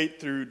self-medicate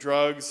through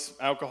drugs,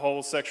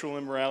 alcohol, sexual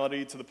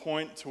immorality, to the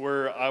point to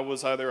where I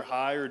was either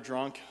high or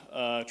drunk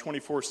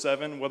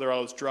 24/7, whether I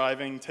was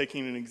driving,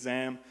 taking an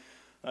exam,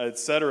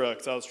 etc.,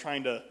 because I was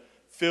trying to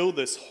fill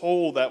this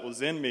hole that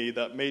was in me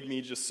that made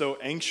me just so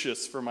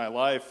anxious for my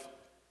life.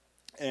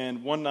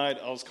 And one night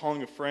I was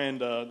calling a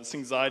friend. This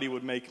anxiety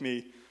would make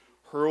me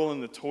hurl in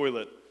the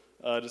toilet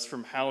just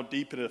from how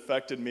deep it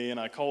affected me.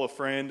 And I call a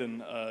friend,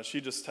 and she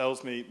just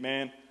tells me,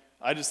 man,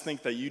 I just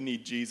think that you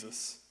need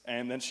Jesus.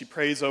 And then she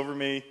prays over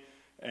me,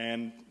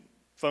 and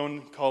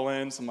phone call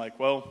ends. I'm like,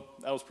 well,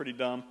 that was pretty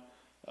dumb.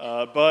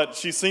 But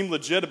she seemed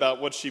legit about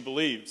what she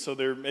believed, so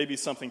there may be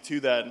something to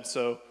that. And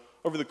so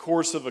over the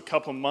course of a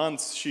couple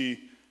months,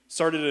 she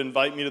started to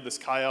invite me to this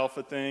Chi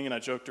Alpha thing, and I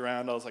joked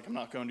around. I was like, I'm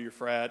not going to your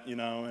frat,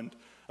 and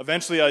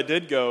eventually I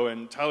did go,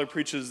 and Tyler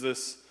preaches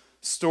this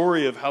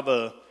story of how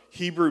the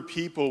Hebrew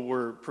people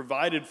were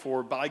provided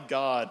for by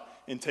God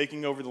in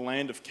taking over the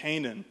land of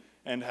Canaan,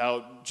 and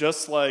how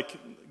just like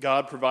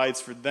God provides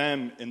for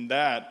them in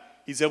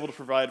that, he's able to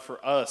provide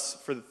for us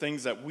for the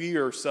things that we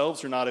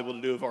ourselves are not able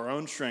to do of our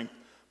own strength,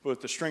 but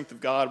with the strength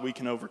of God we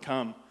can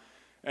overcome.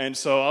 And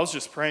so I was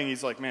just praying.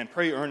 He's like, man,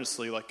 pray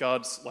earnestly, like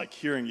God's like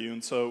hearing you.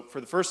 And so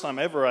for the first time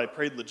ever, I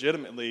prayed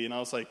legitimately, and I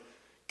was like,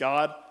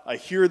 God, I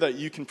hear that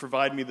you can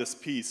provide me this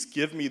peace.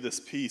 Give me this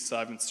peace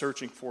I've been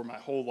searching for my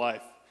whole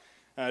life.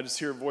 And I just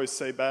hear a voice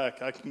say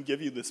back, I can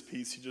give you this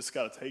peace. You just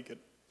got to take it.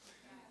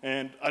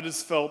 And I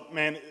just felt,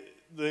 man,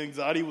 the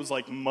anxiety was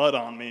like mud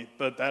on me.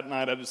 But that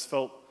night I just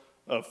felt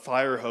a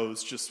fire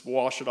hose just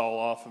wash it all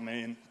off of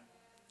me. And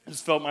I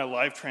just felt my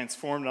life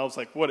transformed. And I was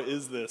like, what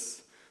is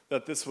this?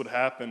 That this would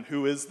happen?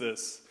 Who is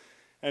this?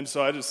 And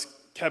so I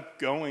just kept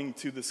going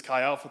to this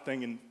Chi Alpha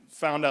thing and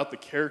found out the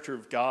character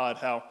of God,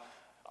 how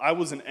I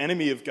was an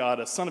enemy of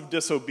God, a son of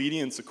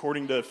disobedience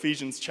according to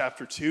Ephesians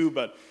chapter 2,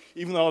 but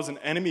even though I was an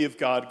enemy of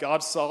God,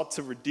 God sought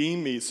to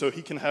redeem me so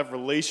he can have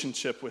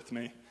relationship with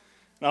me.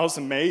 And I was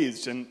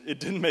amazed, and it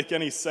didn't make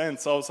any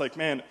sense. I was like,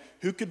 man,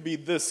 who could be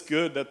this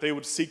good that they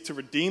would seek to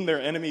redeem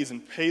their enemies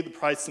and pay the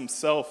price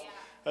themselves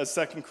as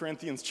 2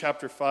 Corinthians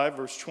chapter 5,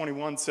 verse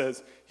 21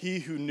 says, he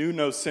who knew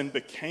no sin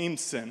became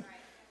sin.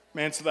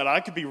 Man, so that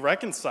I could be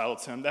reconciled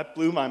to him. That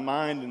blew my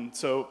mind. And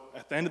so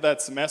at the end of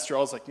that semester, I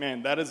was like,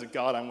 man, that is a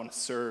God I want to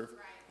serve.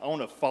 I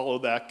want to follow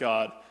that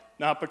God.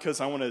 Not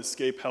because I want to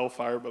escape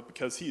hellfire, but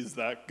because he is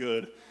that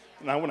good.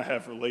 And I want to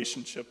have a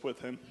relationship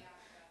with him.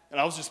 And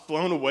I was just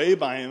blown away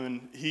by him.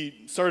 And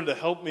he started to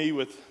help me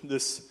with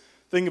this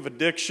thing of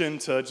addiction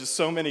to just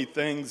so many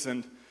things.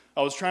 And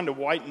I was trying to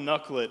white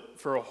knuckle it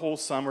for a whole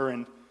summer.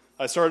 And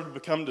I started to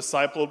become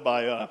discipled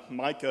by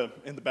Micah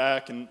in the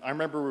back. And I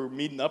remember we were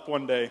meeting up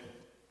one day.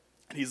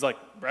 And he's like,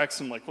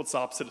 Braxton, like, what's the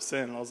opposite of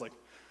sin? And I was like,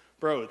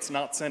 bro, it's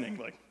not sinning.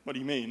 Like, what do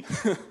you mean?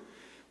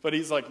 But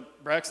he's like,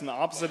 Braxton, the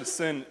opposite of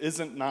sin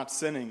isn't not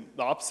sinning.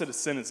 The opposite of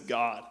sin is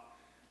God.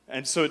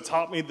 And so it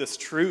taught me this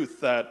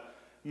truth that,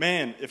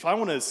 man, if I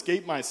want to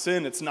escape my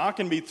sin, it's not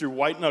going to be through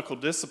white-knuckle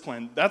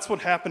discipline. That's what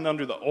happened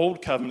under the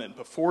old covenant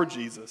before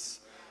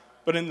Jesus.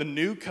 But in the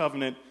new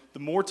covenant, the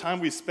more time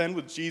we spend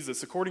with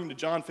Jesus, according to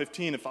John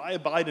 15, if I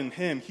abide in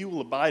him, he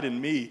will abide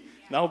in me,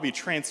 and I will be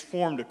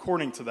transformed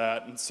according to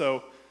that. And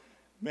so,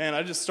 man,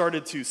 I just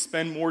started to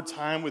spend more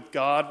time with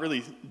God,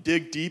 really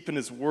dig deep in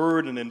his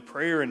word and in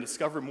prayer and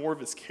discover more of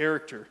his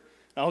character.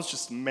 And I was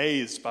just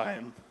amazed by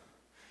him.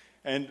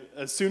 And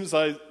as soon as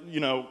I,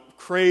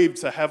 craved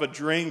to have a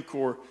drink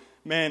or,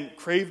 man,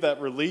 crave that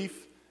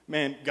relief,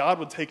 man, God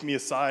would take me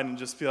aside and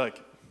just be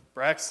like,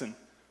 Braxton,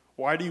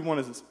 why do you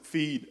want to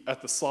feed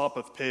at the slop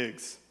of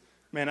pigs?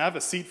 Man, I have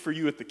a seat for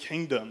you at the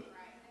kingdom.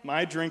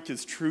 My drink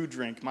is true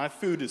drink. My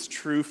food is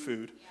true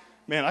food.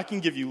 Man, I can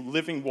give you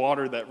living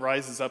water that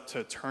rises up to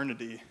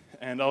eternity.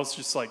 And I was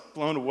just like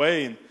blown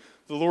away. And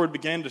the Lord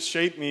began to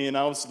shape me. And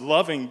I was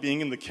loving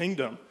being in the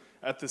kingdom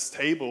at this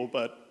table.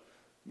 But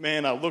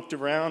man, I looked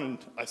around and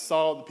I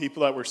saw the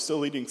people that were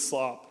still eating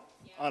slop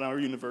on our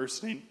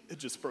university. And it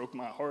just broke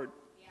my heart.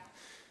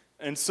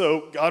 And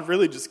so God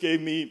really just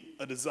gave me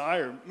a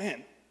desire.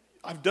 Man,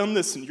 I've done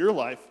this in your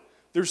life.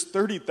 There's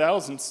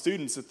 30,000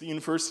 students at the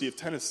University of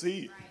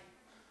Tennessee.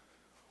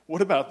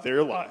 What about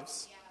their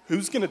lives?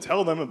 Who's going to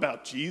tell them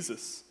about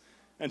Jesus?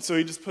 And so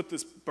he just put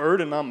this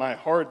burden on my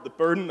heart, the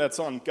burden that's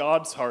on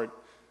God's heart.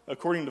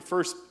 According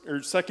to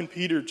 2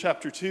 Peter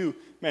chapter 2,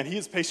 man, he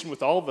is patient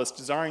with all of us,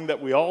 desiring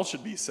that we all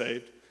should be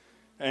saved.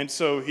 And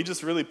so he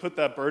just really put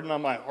that burden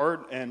on my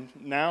heart. And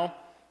now,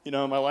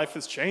 my life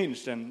has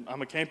changed, and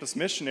I'm a campus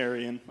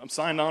missionary, and I'm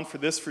signed on for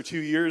this for 2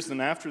 years.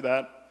 And after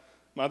that,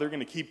 I'm either going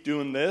to keep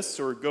doing this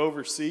or go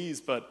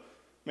overseas. But,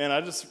 man,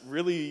 I just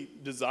really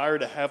desire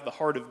to have the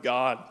heart of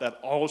God that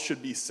all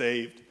should be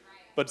saved.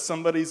 But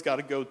somebody's got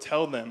to go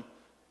tell them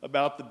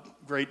about the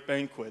great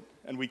banquet.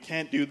 And we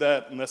can't do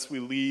that unless we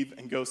leave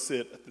and go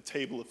sit at the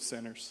table of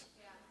sinners.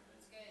 Yeah,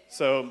 that's good.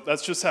 So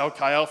that's just how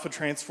Chi Alpha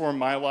transformed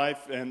my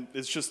life, and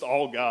it's just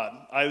all God.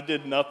 I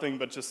did nothing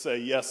but just say,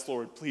 yes,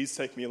 Lord, please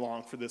take me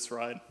along for this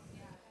ride.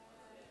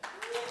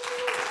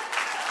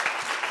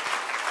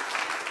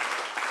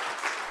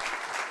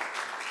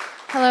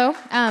 Hello,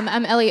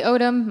 I'm Ellie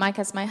Odom.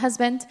 Micah's my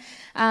husband.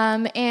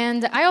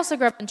 And I also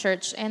grew up in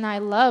church, and I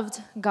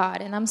loved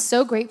God. And I'm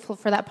so grateful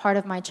for that part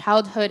of my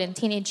childhood and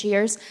teenage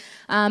years.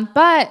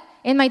 But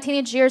in my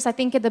teenage years, I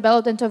think it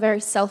developed into a very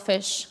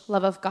selfish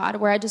love of God,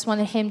 where I just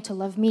wanted him to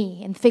love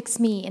me and fix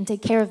me and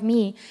take care of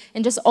me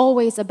and just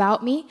always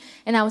about me.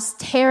 And I was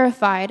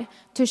terrified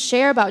to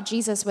share about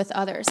Jesus with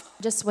others.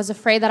 I just was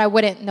afraid that I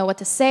wouldn't know what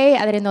to say.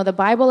 I didn't know the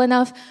Bible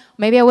enough.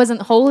 Maybe I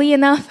wasn't holy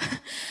enough.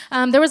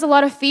 There was a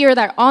lot of fear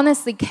that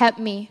honestly kept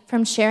me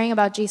from sharing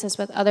about Jesus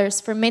with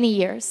others for many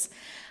years.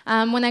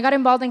 When I got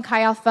involved in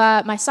Chi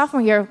Alpha my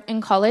sophomore year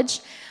in college,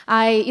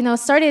 I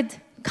started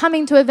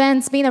coming to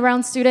events, being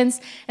around students,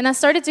 and I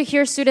started to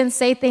hear students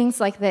say things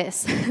like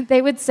this.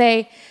 They would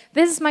say,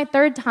 this is my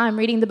third time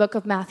reading the book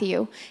of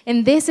Matthew,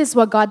 and this is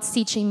what God's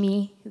teaching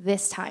me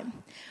this time.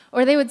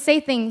 Or they would say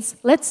things,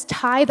 let's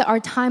tithe our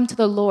time to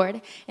the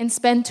Lord and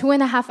spend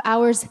 2.5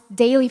 hours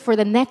daily for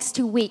the next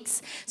 2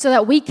 weeks so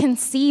that we can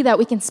see that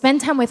we can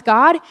spend time with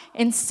God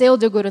and still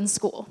do good in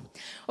school.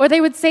 Or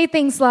they would say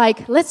things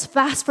like, let's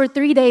fast for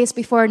 3 days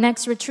before our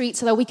next retreat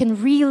so that we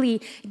can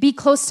really be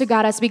close to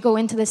God as we go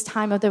into this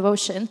time of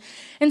devotion.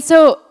 And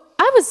so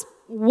I was,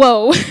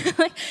 whoa,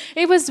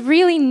 it was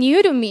really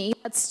new to me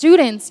that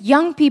students,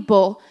 young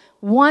people,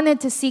 wanted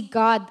to see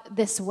God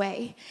this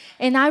way.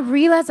 And I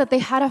realized that they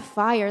had a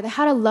fire, they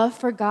had a love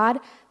for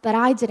God that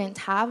I didn't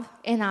have,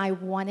 and I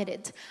wanted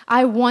it.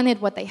 I wanted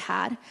what they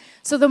had.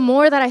 So the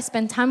more that I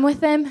spent time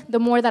with them, the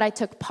more that I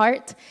took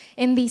part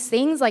in these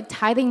things, like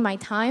tithing my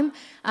time,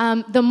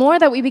 the more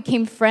that we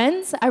became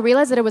friends, I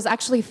realized that it was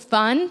actually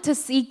fun to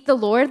seek the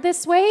Lord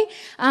this way,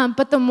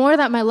 but the more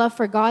that my love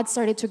for God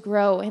started to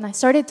grow, and I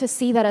started to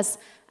see that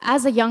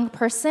as a young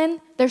person,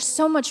 there's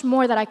so much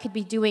more that I could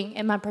be doing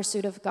in my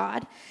pursuit of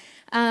God.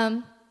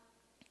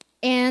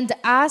 And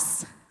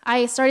as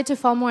I started to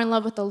fall more in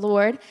love with the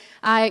Lord,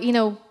 I,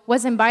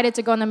 was invited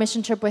to go on a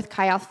mission trip with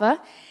Chi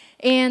Alpha.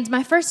 And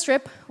my first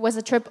trip was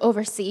a trip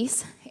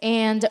overseas.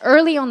 And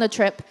early on the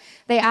trip,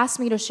 they asked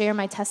me to share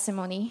my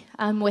testimony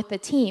with the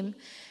team.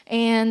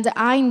 And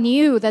I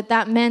knew that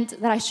that meant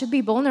that I should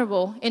be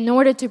vulnerable in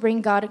order to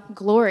bring God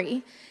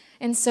glory.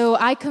 And so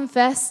I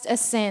confessed a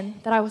sin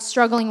that I was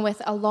struggling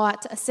with a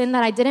lot, a sin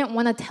that I didn't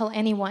want to tell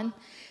anyone.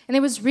 And it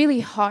was really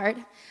hard.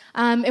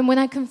 And when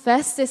I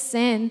confessed this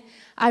sin,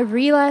 I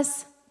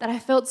realized that I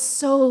felt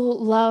so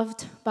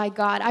loved by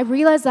God. I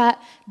realized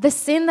that the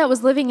sin that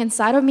was living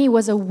inside of me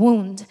was a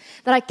wound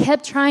that I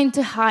kept trying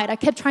to hide. I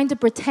kept trying to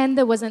pretend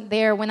it wasn't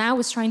there when I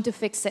was trying to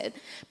fix it.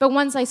 But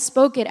once I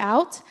spoke it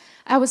out,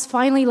 I was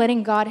finally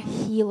letting God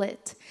heal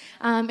it.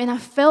 And I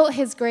felt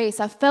His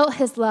grace. I felt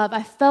His love.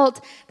 I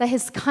felt that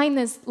His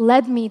kindness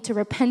led me to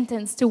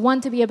repentance, to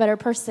want to be a better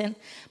person.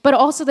 But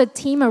also the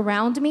team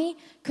around me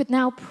could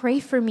now pray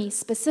for me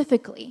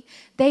specifically.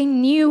 They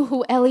knew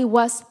who Ellie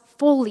was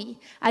fully.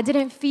 I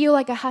didn't feel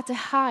like I had to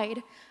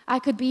hide. I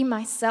could be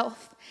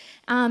myself.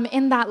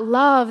 And that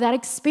love, that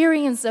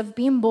experience of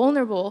being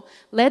vulnerable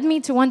led me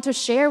to want to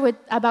share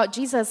about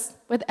Jesus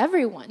with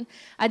everyone.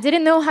 I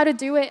didn't know how to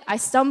do it. I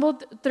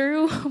stumbled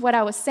through what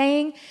I was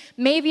saying.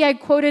 Maybe I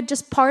quoted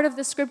just part of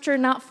the scripture,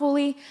 not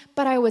fully,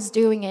 but I was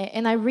doing it.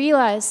 And I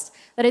realized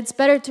that it's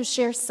better to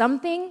share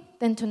something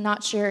than to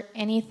not share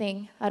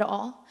anything at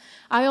all.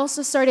 I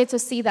also started to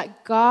see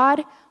that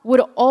God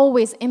would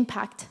always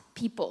impact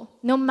people.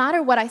 No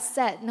matter what I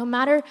said, no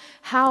matter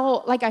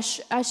how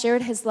I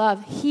shared His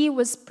love, He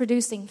was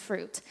producing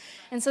fruit.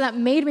 And so that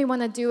made me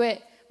want to do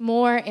it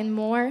more and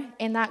more,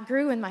 and that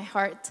grew in my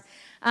heart.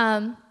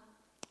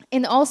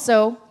 And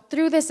also,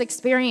 through this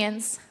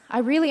experience, I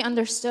really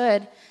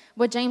understood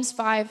what James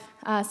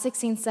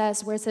 5:16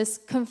 says, where it says,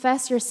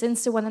 confess your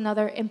sins to one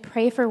another and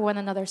pray for one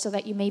another so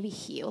that you may be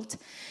healed.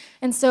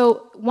 And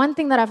so one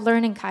thing that I've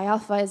learned in Chi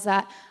Alpha is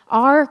that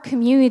our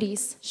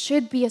communities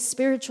should be a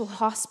spiritual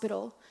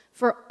hospital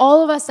for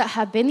all of us that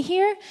have been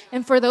here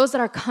and for those that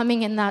are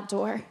coming in that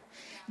door.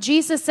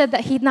 Jesus said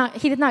that He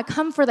did not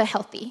come for the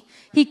healthy.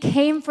 He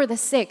came for the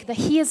sick, that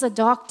He is a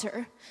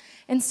doctor.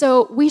 And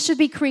so we should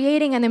be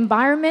creating an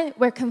environment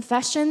where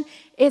confession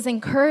is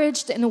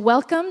encouraged and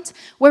welcomed,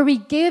 where we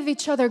give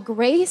each other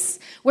grace,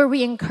 where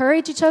we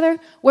encourage each other,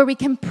 where we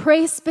can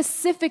pray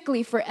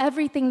specifically for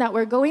everything that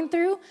we're going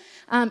through,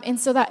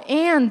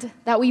 and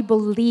that we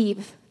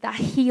believe that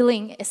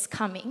healing is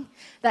coming,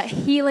 that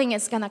healing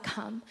is going to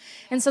come.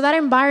 And so that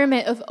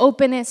environment of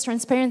openness,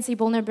 transparency,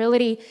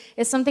 vulnerability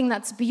is something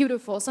that's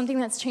beautiful, something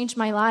that's changed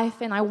my life,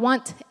 and I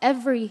want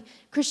every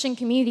Christian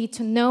community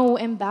to know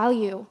and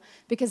value,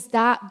 because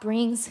that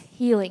brings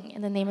healing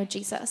in the name of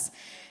Jesus.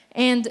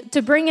 And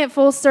to bring it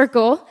full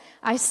circle,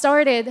 I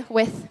started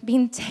with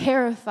being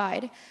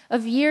terrified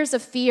of years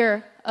of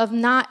fear of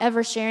not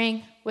ever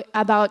sharing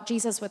about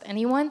Jesus with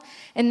anyone.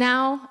 And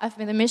now I've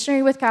been a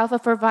missionary with Chi Alpha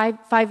for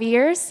five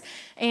years.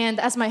 And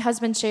as my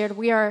husband shared,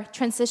 we are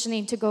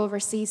transitioning to go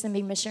overseas and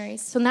be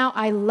missionaries. So now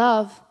I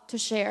love to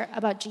share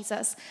about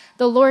Jesus.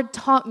 The Lord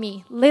taught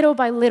me little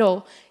by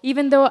little,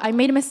 even though I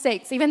made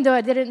mistakes, even though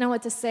I didn't know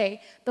what to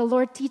say, the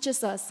Lord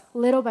teaches us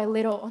little by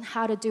little on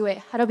how to do it,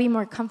 how to be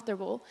more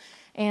comfortable,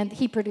 and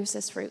He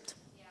produces fruit.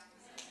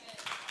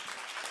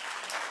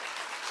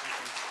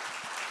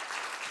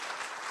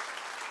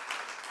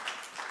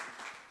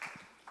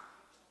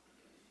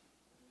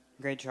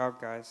 Great job,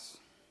 guys.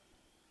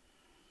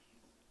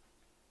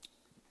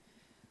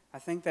 I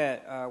think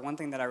that one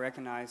thing that I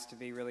recognize to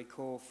be really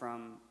cool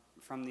from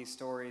these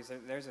stories,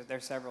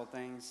 there's several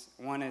things.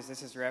 One is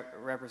this is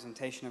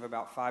representation of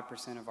about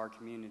 5% of our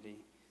community.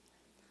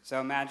 So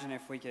imagine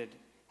if we could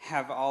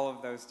have all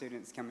of those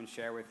students come and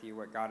share with you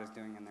what God is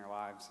doing in their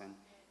lives and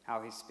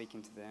how He's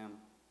speaking to them.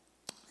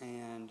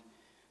 And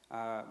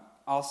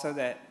also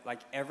that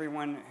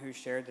everyone who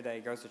shared today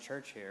goes to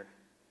church here.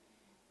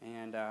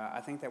 And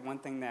I think that one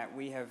thing that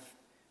we have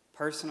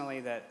personally,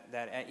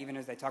 that even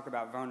as they talk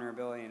about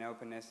vulnerability and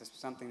openness, is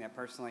something that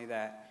personally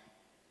that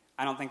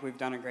I don't think we've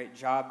done a great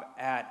job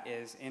at,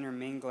 is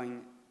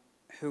intermingling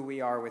who we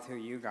are with who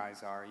you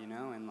guys are,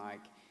 and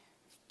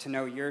to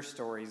know your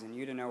stories and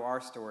you to know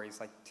our stories.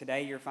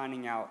 Today you're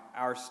finding out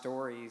our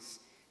stories,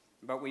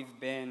 but we've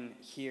been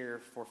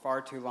here for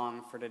far too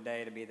long for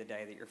today to be the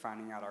day that you're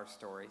finding out our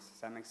stories.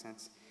 Does that make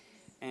sense?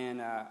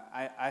 And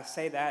I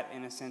say that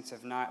in a sense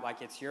of not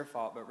like it's your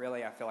fault, but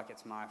really I feel like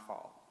it's my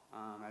fault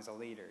as a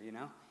leader,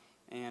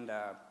 And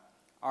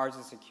ours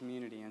is a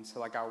community, and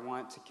so I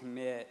want to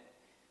commit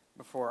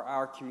before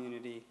our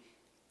community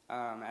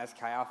as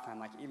Chi Alpha,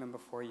 and even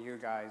before you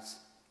guys,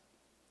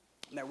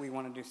 that we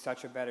want to do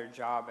such a better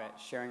job at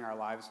sharing our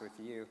lives with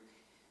you.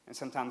 And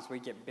sometimes we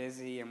get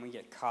busy and we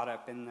get caught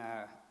up in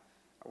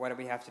what do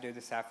we have to do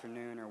this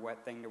afternoon, or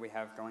what thing do we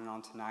have going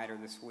on tonight or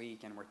this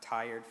week, and we're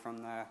tired from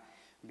the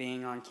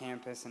being on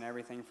campus and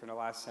everything for the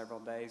last several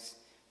days.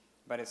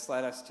 But it's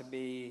led us to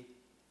be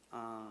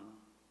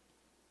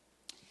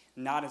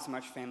not as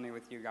much family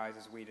with you guys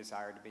as we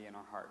desire to be in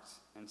our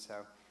hearts. And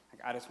so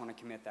I just want to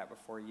commit that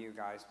before you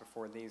guys,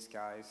 before these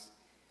guys,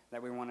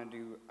 that we want to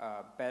do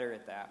better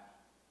at that.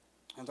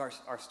 And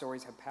our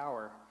stories have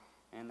power,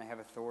 and they have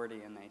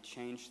authority, and they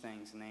change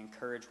things, and they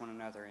encourage one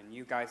another. And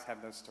you guys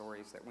have those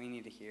stories that we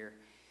need to hear.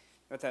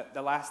 But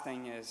the last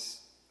thing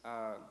is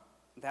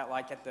that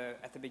like at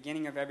the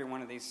beginning of every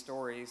one of these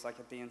stories, like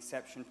at the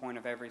inception point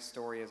of every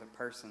story is a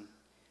person.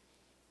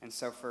 And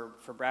so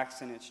for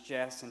Braxton, it's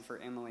Jess, and for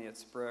Emily,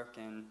 it's Brooke,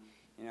 and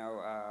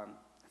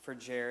for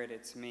Jared,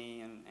 it's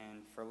me, and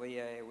for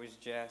Leah, it was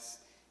Jess,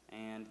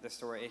 and the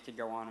story, it could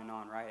go on and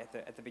on, right?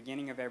 At the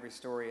beginning of every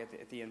story,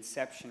 at the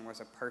inception was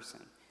a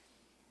person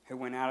who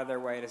went out of their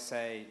way to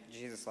say,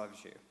 Jesus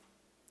loves you,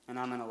 and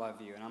I'm going to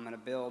love you, and I'm going to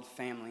build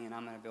family, and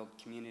I'm going to build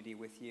community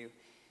with you.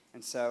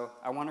 And so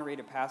I want to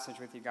read a passage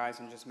with you guys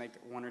and just make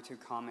one or two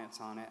comments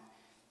on it.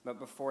 But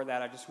before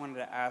that, I just wanted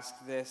to ask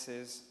this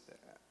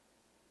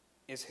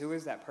is who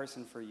is that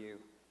person for you?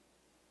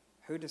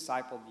 Who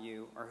discipled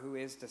you, or who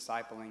is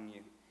discipling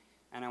you?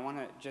 And I want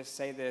to just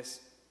say this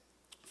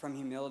from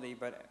humility,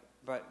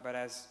 but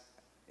as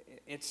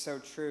it's so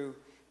true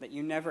that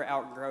you never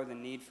outgrow the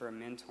need for a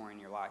mentor in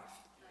your life.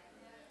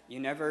 You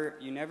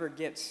never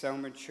get so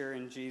mature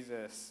in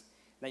Jesus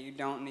that you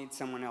don't need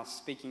someone else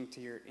speaking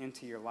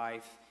into your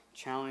life,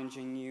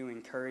 challenging you,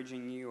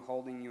 encouraging you,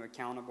 holding you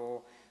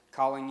accountable,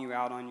 calling you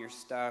out on your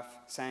stuff,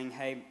 saying,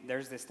 hey,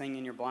 there's this thing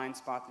in your blind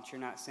spot that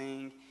you're not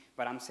seeing,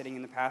 but I'm sitting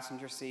in the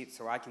passenger seat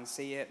so I can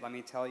see it. Let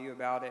me tell you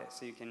about it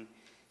so you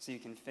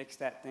can fix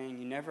that thing.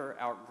 You never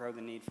outgrow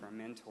the need for a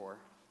mentor,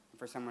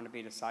 for someone to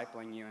be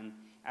discipling you. And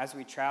as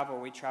we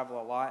travel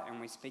a lot, and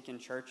we speak in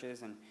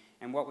churches,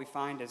 and what we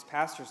find is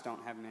pastors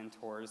don't have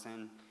mentors,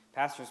 and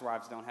pastors'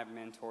 wives don't have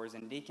mentors,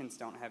 and deacons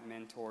don't have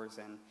mentors,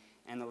 and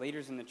the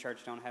leaders in the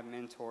church don't have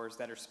mentors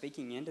that are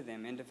speaking into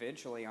them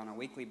individually on a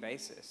weekly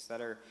basis, that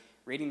are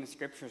reading the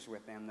scriptures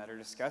with them, that are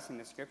discussing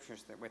the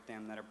scriptures with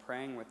them, that are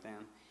praying with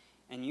them.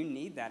 And you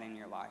need that in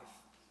your life.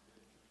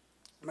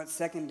 But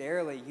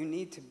secondarily, you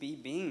need to be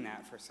being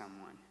that for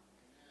someone.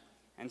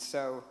 And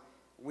so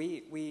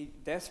we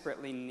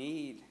desperately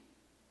need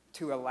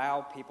to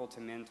allow people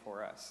to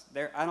mentor us.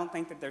 I don't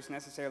think that there's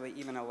necessarily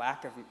even a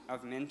lack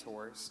of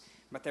mentors,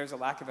 but there's a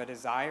lack of a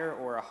desire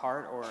or a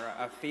heart or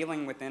a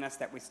feeling within us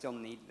that we still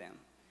need them.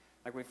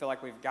 Like we feel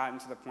like we've gotten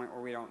to the point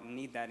where we don't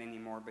need that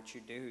anymore, but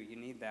you do. You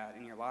need that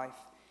in your life.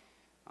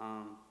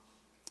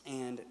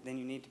 And then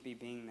you need to be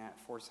being that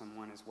for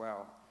someone as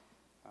well.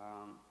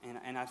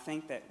 And I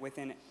think that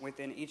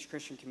within each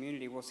Christian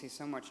community, we'll see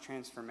so much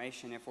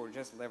transformation if we'll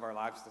just live our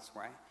lives this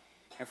way.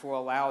 If we'll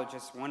allow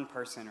just one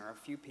person or a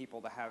few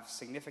people to have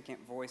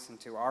significant voice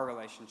into our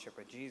relationship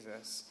with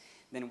Jesus,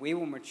 then we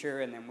will mature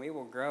and then we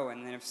will grow.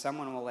 And then if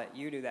someone will let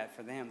you do that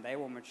for them, they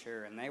will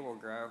mature and they will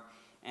grow.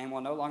 And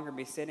we'll no longer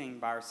be sitting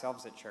by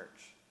ourselves at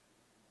church.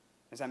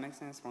 Does that make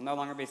sense? We'll no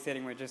longer be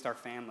sitting with just our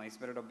families,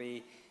 but it'll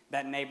be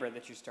that neighbor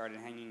that you started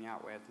hanging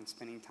out with and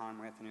spending time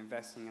with and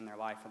investing in their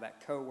life, or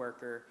that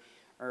coworker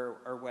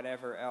or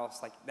whatever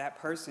else. Like that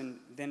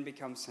person then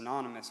becomes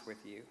synonymous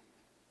with you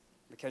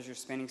because you're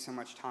spending so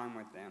much time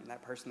with them,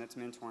 that person that's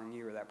mentoring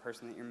you or that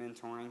person that you're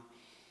mentoring.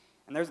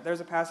 And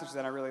there's a passage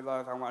that I really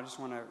love. I just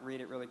want to read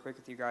it really quick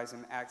with you guys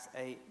in Acts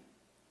 8.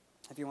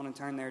 If you want to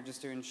turn there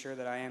just to ensure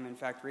that I am, in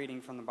fact,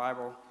 reading from the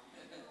Bible.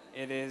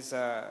 It is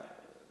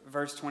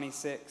verse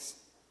 26,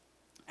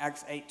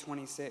 Acts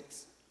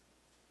 8:26.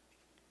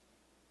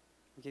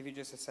 I'll give you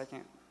just a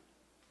second.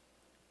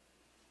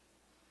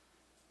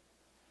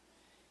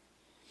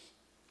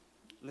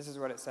 This is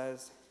what it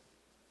says.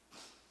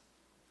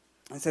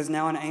 It says,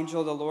 now an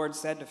angel of the Lord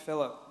said to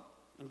Philip,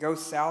 go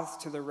south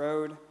to the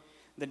road,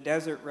 the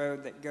desert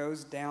road that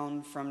goes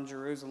down from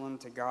Jerusalem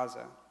to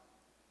Gaza.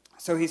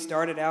 So he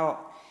started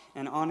out,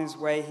 and on his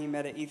way he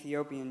met an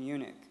Ethiopian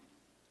eunuch,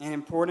 an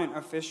important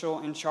official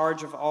in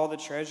charge of all the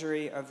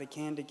treasury of the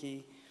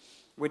Kandake,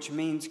 which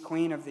means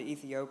Queen of the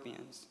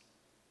Ethiopians.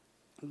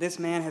 This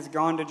man has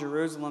gone to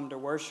Jerusalem to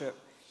worship,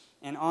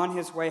 and on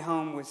his way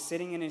home was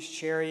sitting in his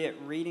chariot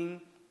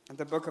reading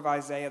the book of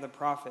Isaiah the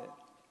prophet.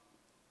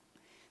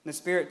 The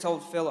Spirit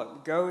told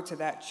Philip, go to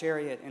that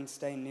chariot and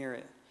stay near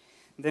it.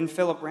 Then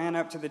Philip ran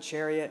up to the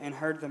chariot and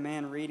heard the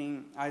man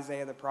reading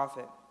Isaiah the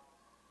prophet.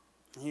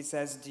 He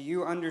says, do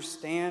you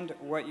understand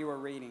what you are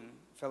reading?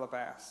 Philip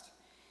asked.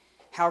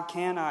 How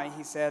can I,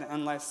 he said,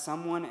 unless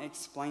someone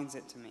explains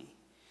it to me?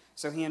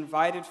 So he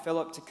invited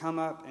Philip to come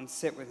up and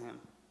sit with him.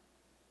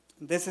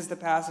 This is the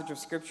passage of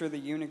Scripture the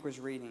eunuch was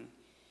reading.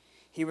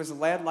 He was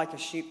led like a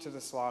sheep to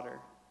the slaughter,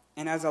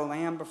 and as a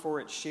lamb before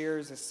its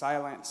shears is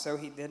silent, so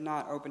he did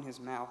not open his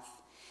mouth.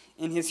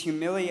 In his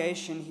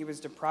humiliation he was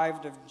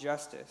deprived of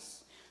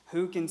justice.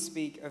 Who can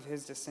speak of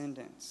his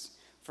descendants?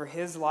 For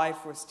his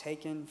life was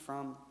taken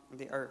from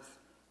the earth.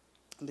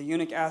 The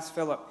eunuch asked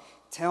Philip,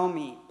 tell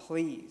me,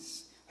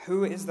 please,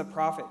 who is the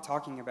prophet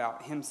talking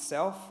about,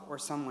 himself or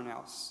someone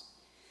else?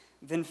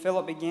 Then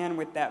Philip began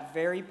with that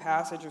very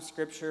passage of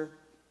Scripture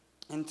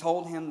and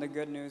told him the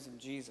good news of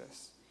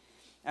Jesus.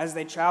 As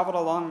they traveled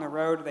along the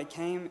road, they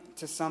came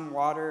to some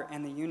water,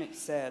 and the eunuch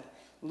said,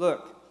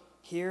 look,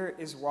 here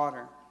is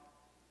water.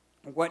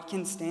 What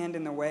can stand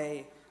in the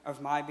way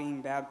of my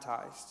being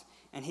baptized?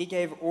 And he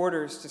gave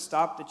orders to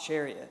stop the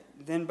chariot.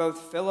 Then both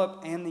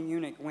Philip and the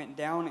eunuch went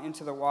down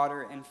into the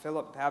water, and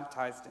Philip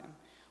baptized him.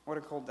 What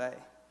a cool day.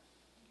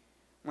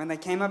 When they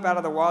came up out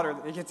of the water,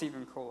 it gets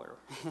even cooler.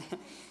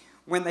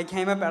 When they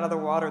came up out of the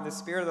water, the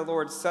Spirit of the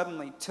Lord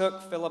suddenly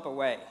took Philip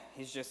away.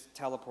 He's just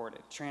teleported,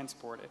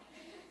 transported.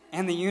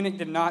 And the eunuch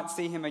did not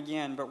see him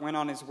again, but went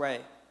on his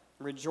way,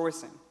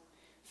 rejoicing.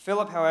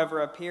 Philip,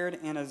 however, appeared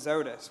in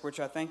Azotus, which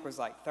I think was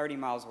like 30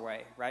 miles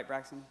away. Right,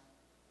 Braxton?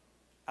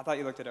 I thought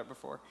you looked it up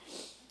before.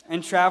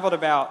 And traveled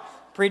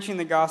about, preaching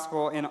the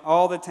gospel in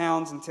all the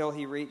towns until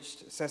he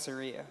reached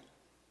Caesarea.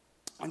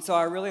 And so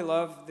I really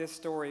love this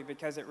story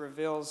because it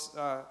reveals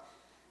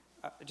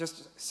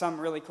just some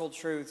really cool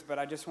truths, but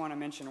I just want to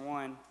mention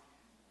one.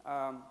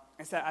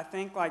 Is that I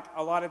think like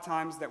a lot of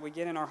times that we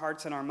get in our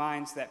hearts and our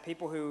minds that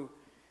people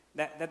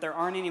that there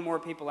aren't any more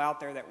people out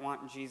there that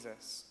want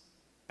Jesus.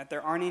 That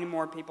there aren't any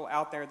more people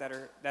out there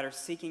that are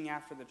seeking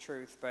after the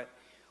truth. But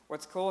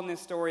what's cool in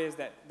this story is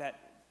that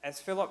as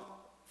Philip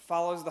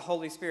follows the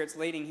Holy Spirit's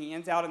leading, he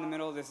ends out in the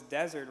middle of this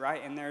desert,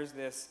 right? And there's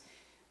this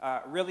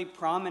really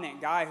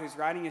prominent guy who's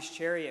riding his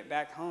chariot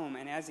back home.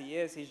 And as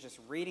he's just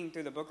reading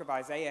through the book of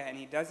Isaiah, and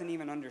he doesn't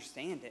even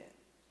understand it.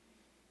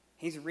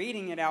 He's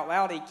reading it out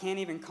loud. He can't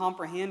even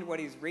comprehend what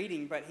he's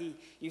reading, but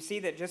you see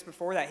that just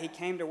before that, he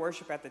came to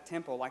worship at the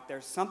temple. Like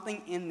there's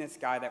something in this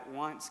guy that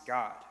wants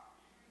God,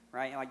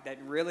 right? Like that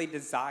really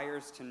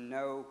desires to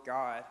know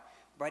God,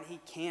 but he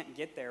can't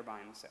get there by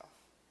himself.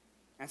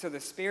 And so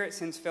the Spirit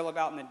sends Philip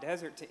out in the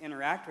desert to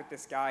interact with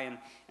this guy,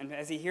 and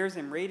as he hears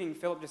him reading,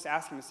 Philip just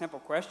asks him a simple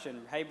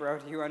question. Hey, bro,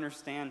 do you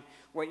understand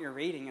what you're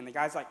reading? And the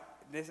guy's like,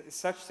 this is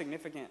so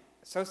significant,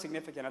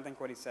 I think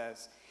what he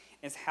says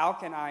is, how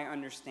can I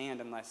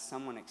understand unless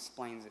someone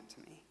explains it to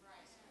me?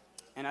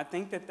 And I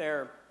think that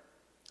there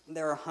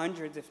are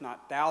hundreds, if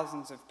not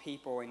thousands, of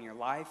people in your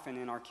life and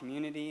in our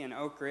community in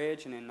Oak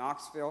Ridge and in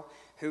Knoxville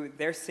who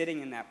they're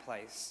sitting in that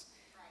place.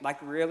 Like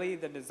really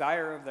the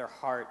desire of their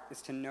heart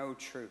is to know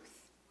truth.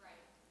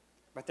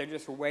 But they're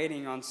just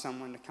waiting on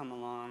someone to come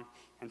along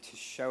and to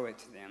show it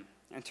to them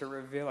and to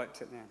reveal it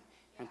to them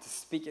and to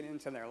speak it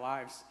into their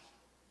lives.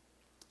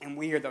 And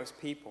we are those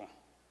people.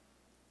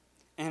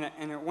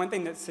 And one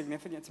thing that's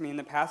significant to me in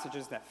the passage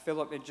is that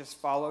Philip, it just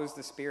follows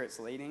the Spirit's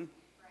leading.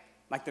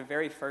 Like the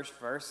very first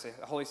verse,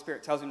 the Holy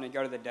Spirit tells him to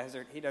go to the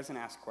desert. He doesn't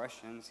ask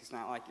questions. He's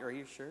not like, are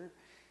you sure,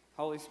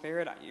 Holy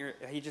Spirit?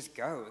 He just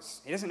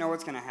goes. He doesn't know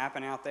what's going to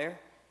happen out there.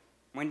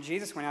 When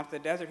Jesus went out to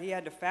the desert, he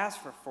had to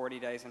fast for 40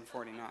 days and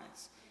 40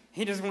 nights.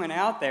 He just went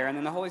out there, and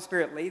then the Holy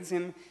Spirit leads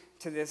him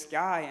to this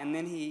guy, and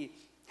then he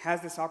has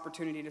this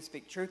opportunity to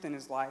speak truth in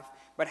his life.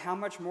 But how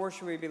much more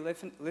should we be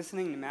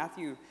listening to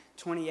Matthew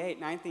 28,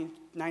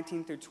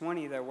 19 through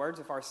 20, the words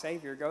of our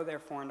Savior, go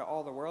therefore into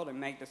all the world and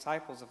make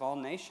disciples of all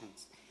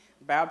nations,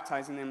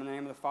 baptizing them in the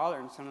name of the Father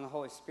and Son and the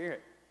Holy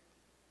Spirit,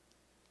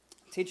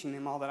 teaching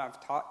them all that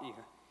I've taught you.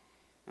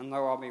 And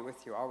lo, I'll be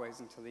with you always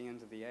until the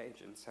end of the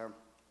age. And so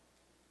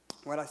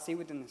what I see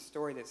within the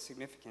story that's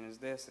significant is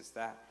this, is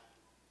that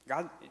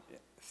God,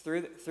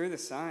 through the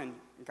Son,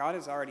 God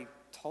has already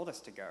told us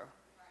to go.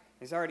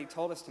 He's already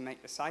told us to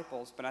make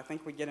disciples, but I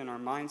think we get in our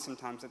minds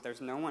sometimes that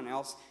there's no one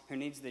else who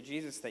needs the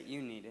Jesus that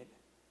you needed.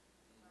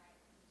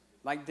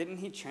 Like, didn't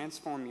he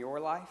transform your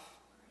life?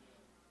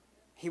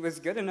 He was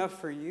good enough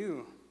for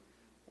you.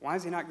 Why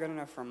is he not good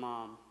enough for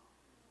mom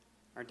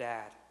or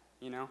dad,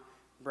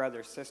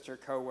 brother, sister,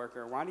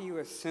 coworker? Why do you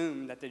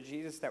assume that the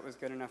Jesus that was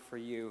good enough for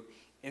you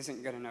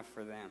isn't good enough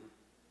for them?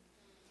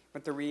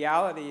 But the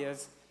reality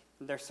is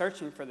they're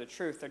searching for the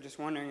truth. They're just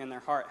wondering in their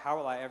heart, how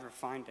will I ever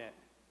find it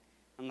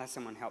unless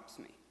someone helps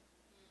me?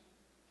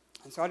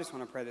 And so I just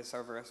want to pray this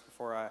over us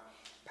before I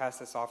pass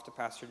this off to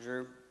Pastor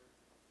Drew.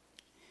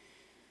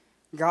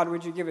 God,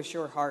 would you give us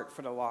your heart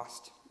for the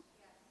lost?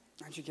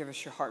 Would you give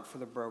us your heart for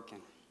the broken?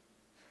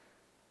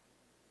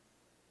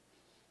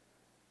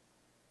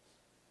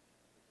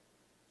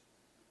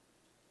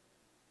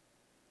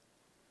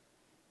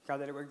 God,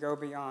 that it would go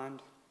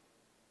beyond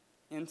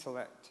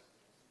intellect,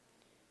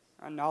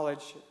 a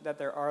knowledge that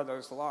there are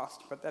those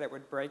lost, but that it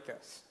would break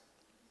us.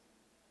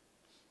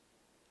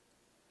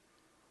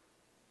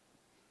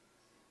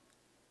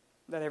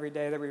 That every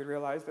day that we would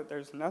realize that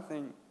there's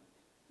nothing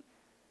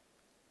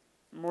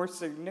more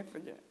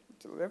significant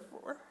to live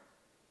for.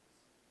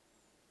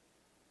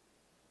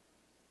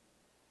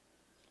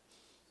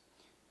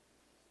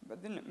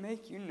 But then it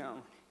make you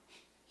known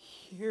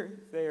here,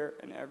 there,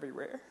 and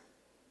everywhere.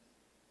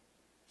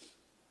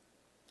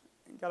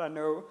 And God, I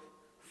know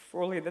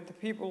fully that the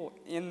people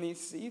in these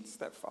seats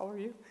that follow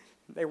you,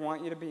 they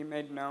want you to be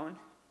made known.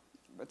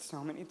 But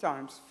so many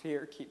times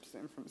fear keeps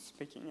them from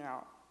speaking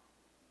out.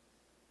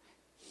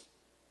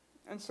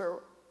 And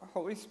so,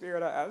 Holy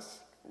Spirit, I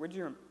ask, would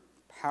you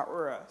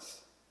empower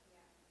us?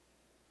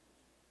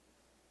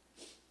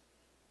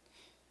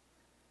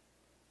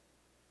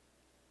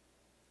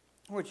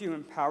 Would you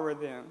empower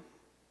them?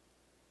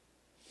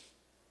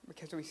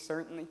 Because we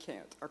certainly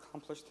can't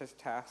accomplish this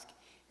task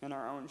in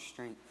our own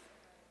strength.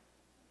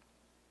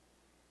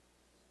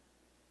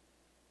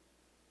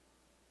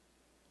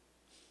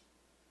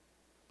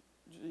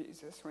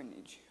 Jesus, we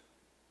need you.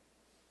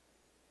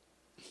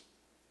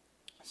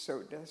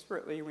 So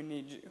desperately, we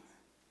need you.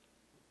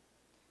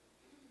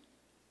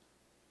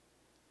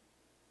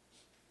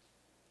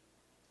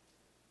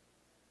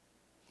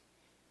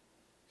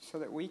 so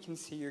that we can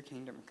see your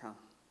kingdom come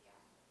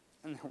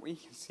and that we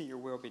can see your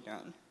will be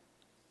done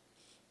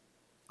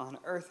on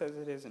earth as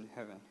it is in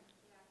heaven.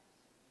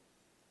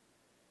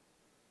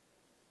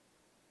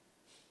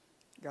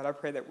 God, I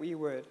pray that we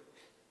would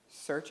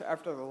search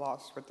after the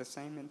lost with the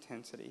same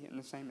intensity and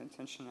the same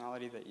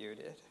intentionality that you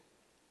did.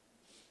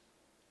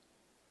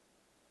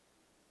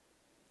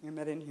 And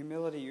that in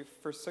humility you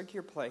forsook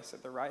your place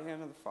at the right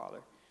hand of the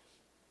Father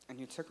and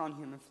you took on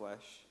human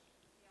flesh.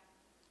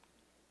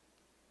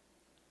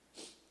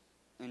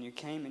 And you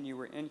came and you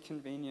were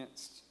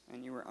inconvenienced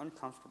and you were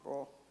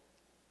uncomfortable,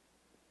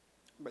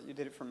 but you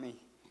did it for me.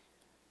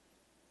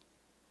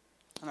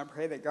 And I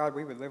pray that, God,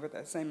 we would live with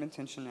that same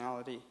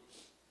intentionality,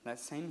 that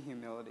same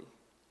humility,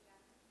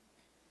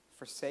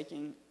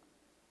 forsaking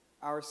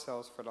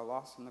ourselves for the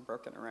lost and the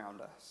broken around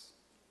us.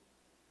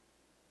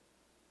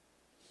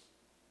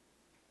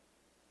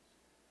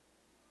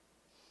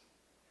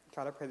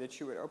 God, I pray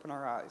that you would open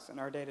our eyes in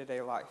our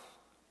day-to-day life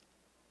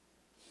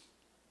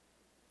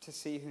to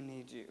see who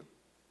needs you.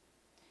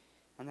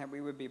 And that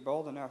we would be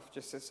bold enough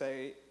just to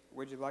say,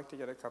 would you like to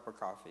get a cup of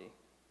coffee?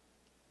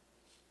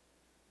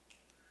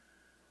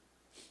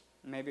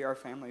 Maybe our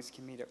families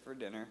can meet up for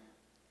dinner.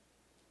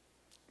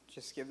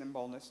 Just give them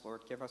boldness,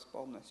 Lord. Give us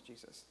boldness,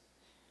 Jesus.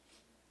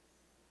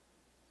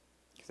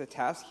 Because the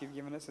task you've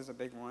given us is a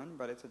big one,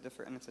 but it's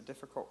a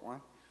difficult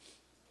one.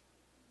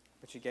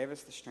 But you gave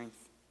us the strength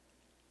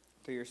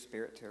through your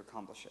Spirit to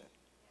accomplish it.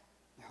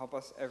 Help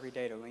us every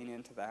day to lean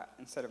into that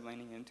instead of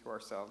leaning into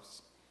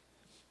ourselves.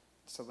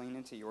 So lean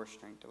into your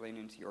strength, to lean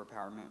into your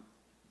empowerment.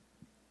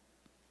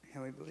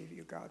 And we believe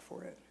you, God,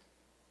 for it.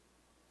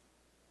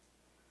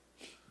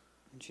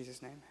 In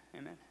Jesus' name,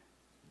 amen.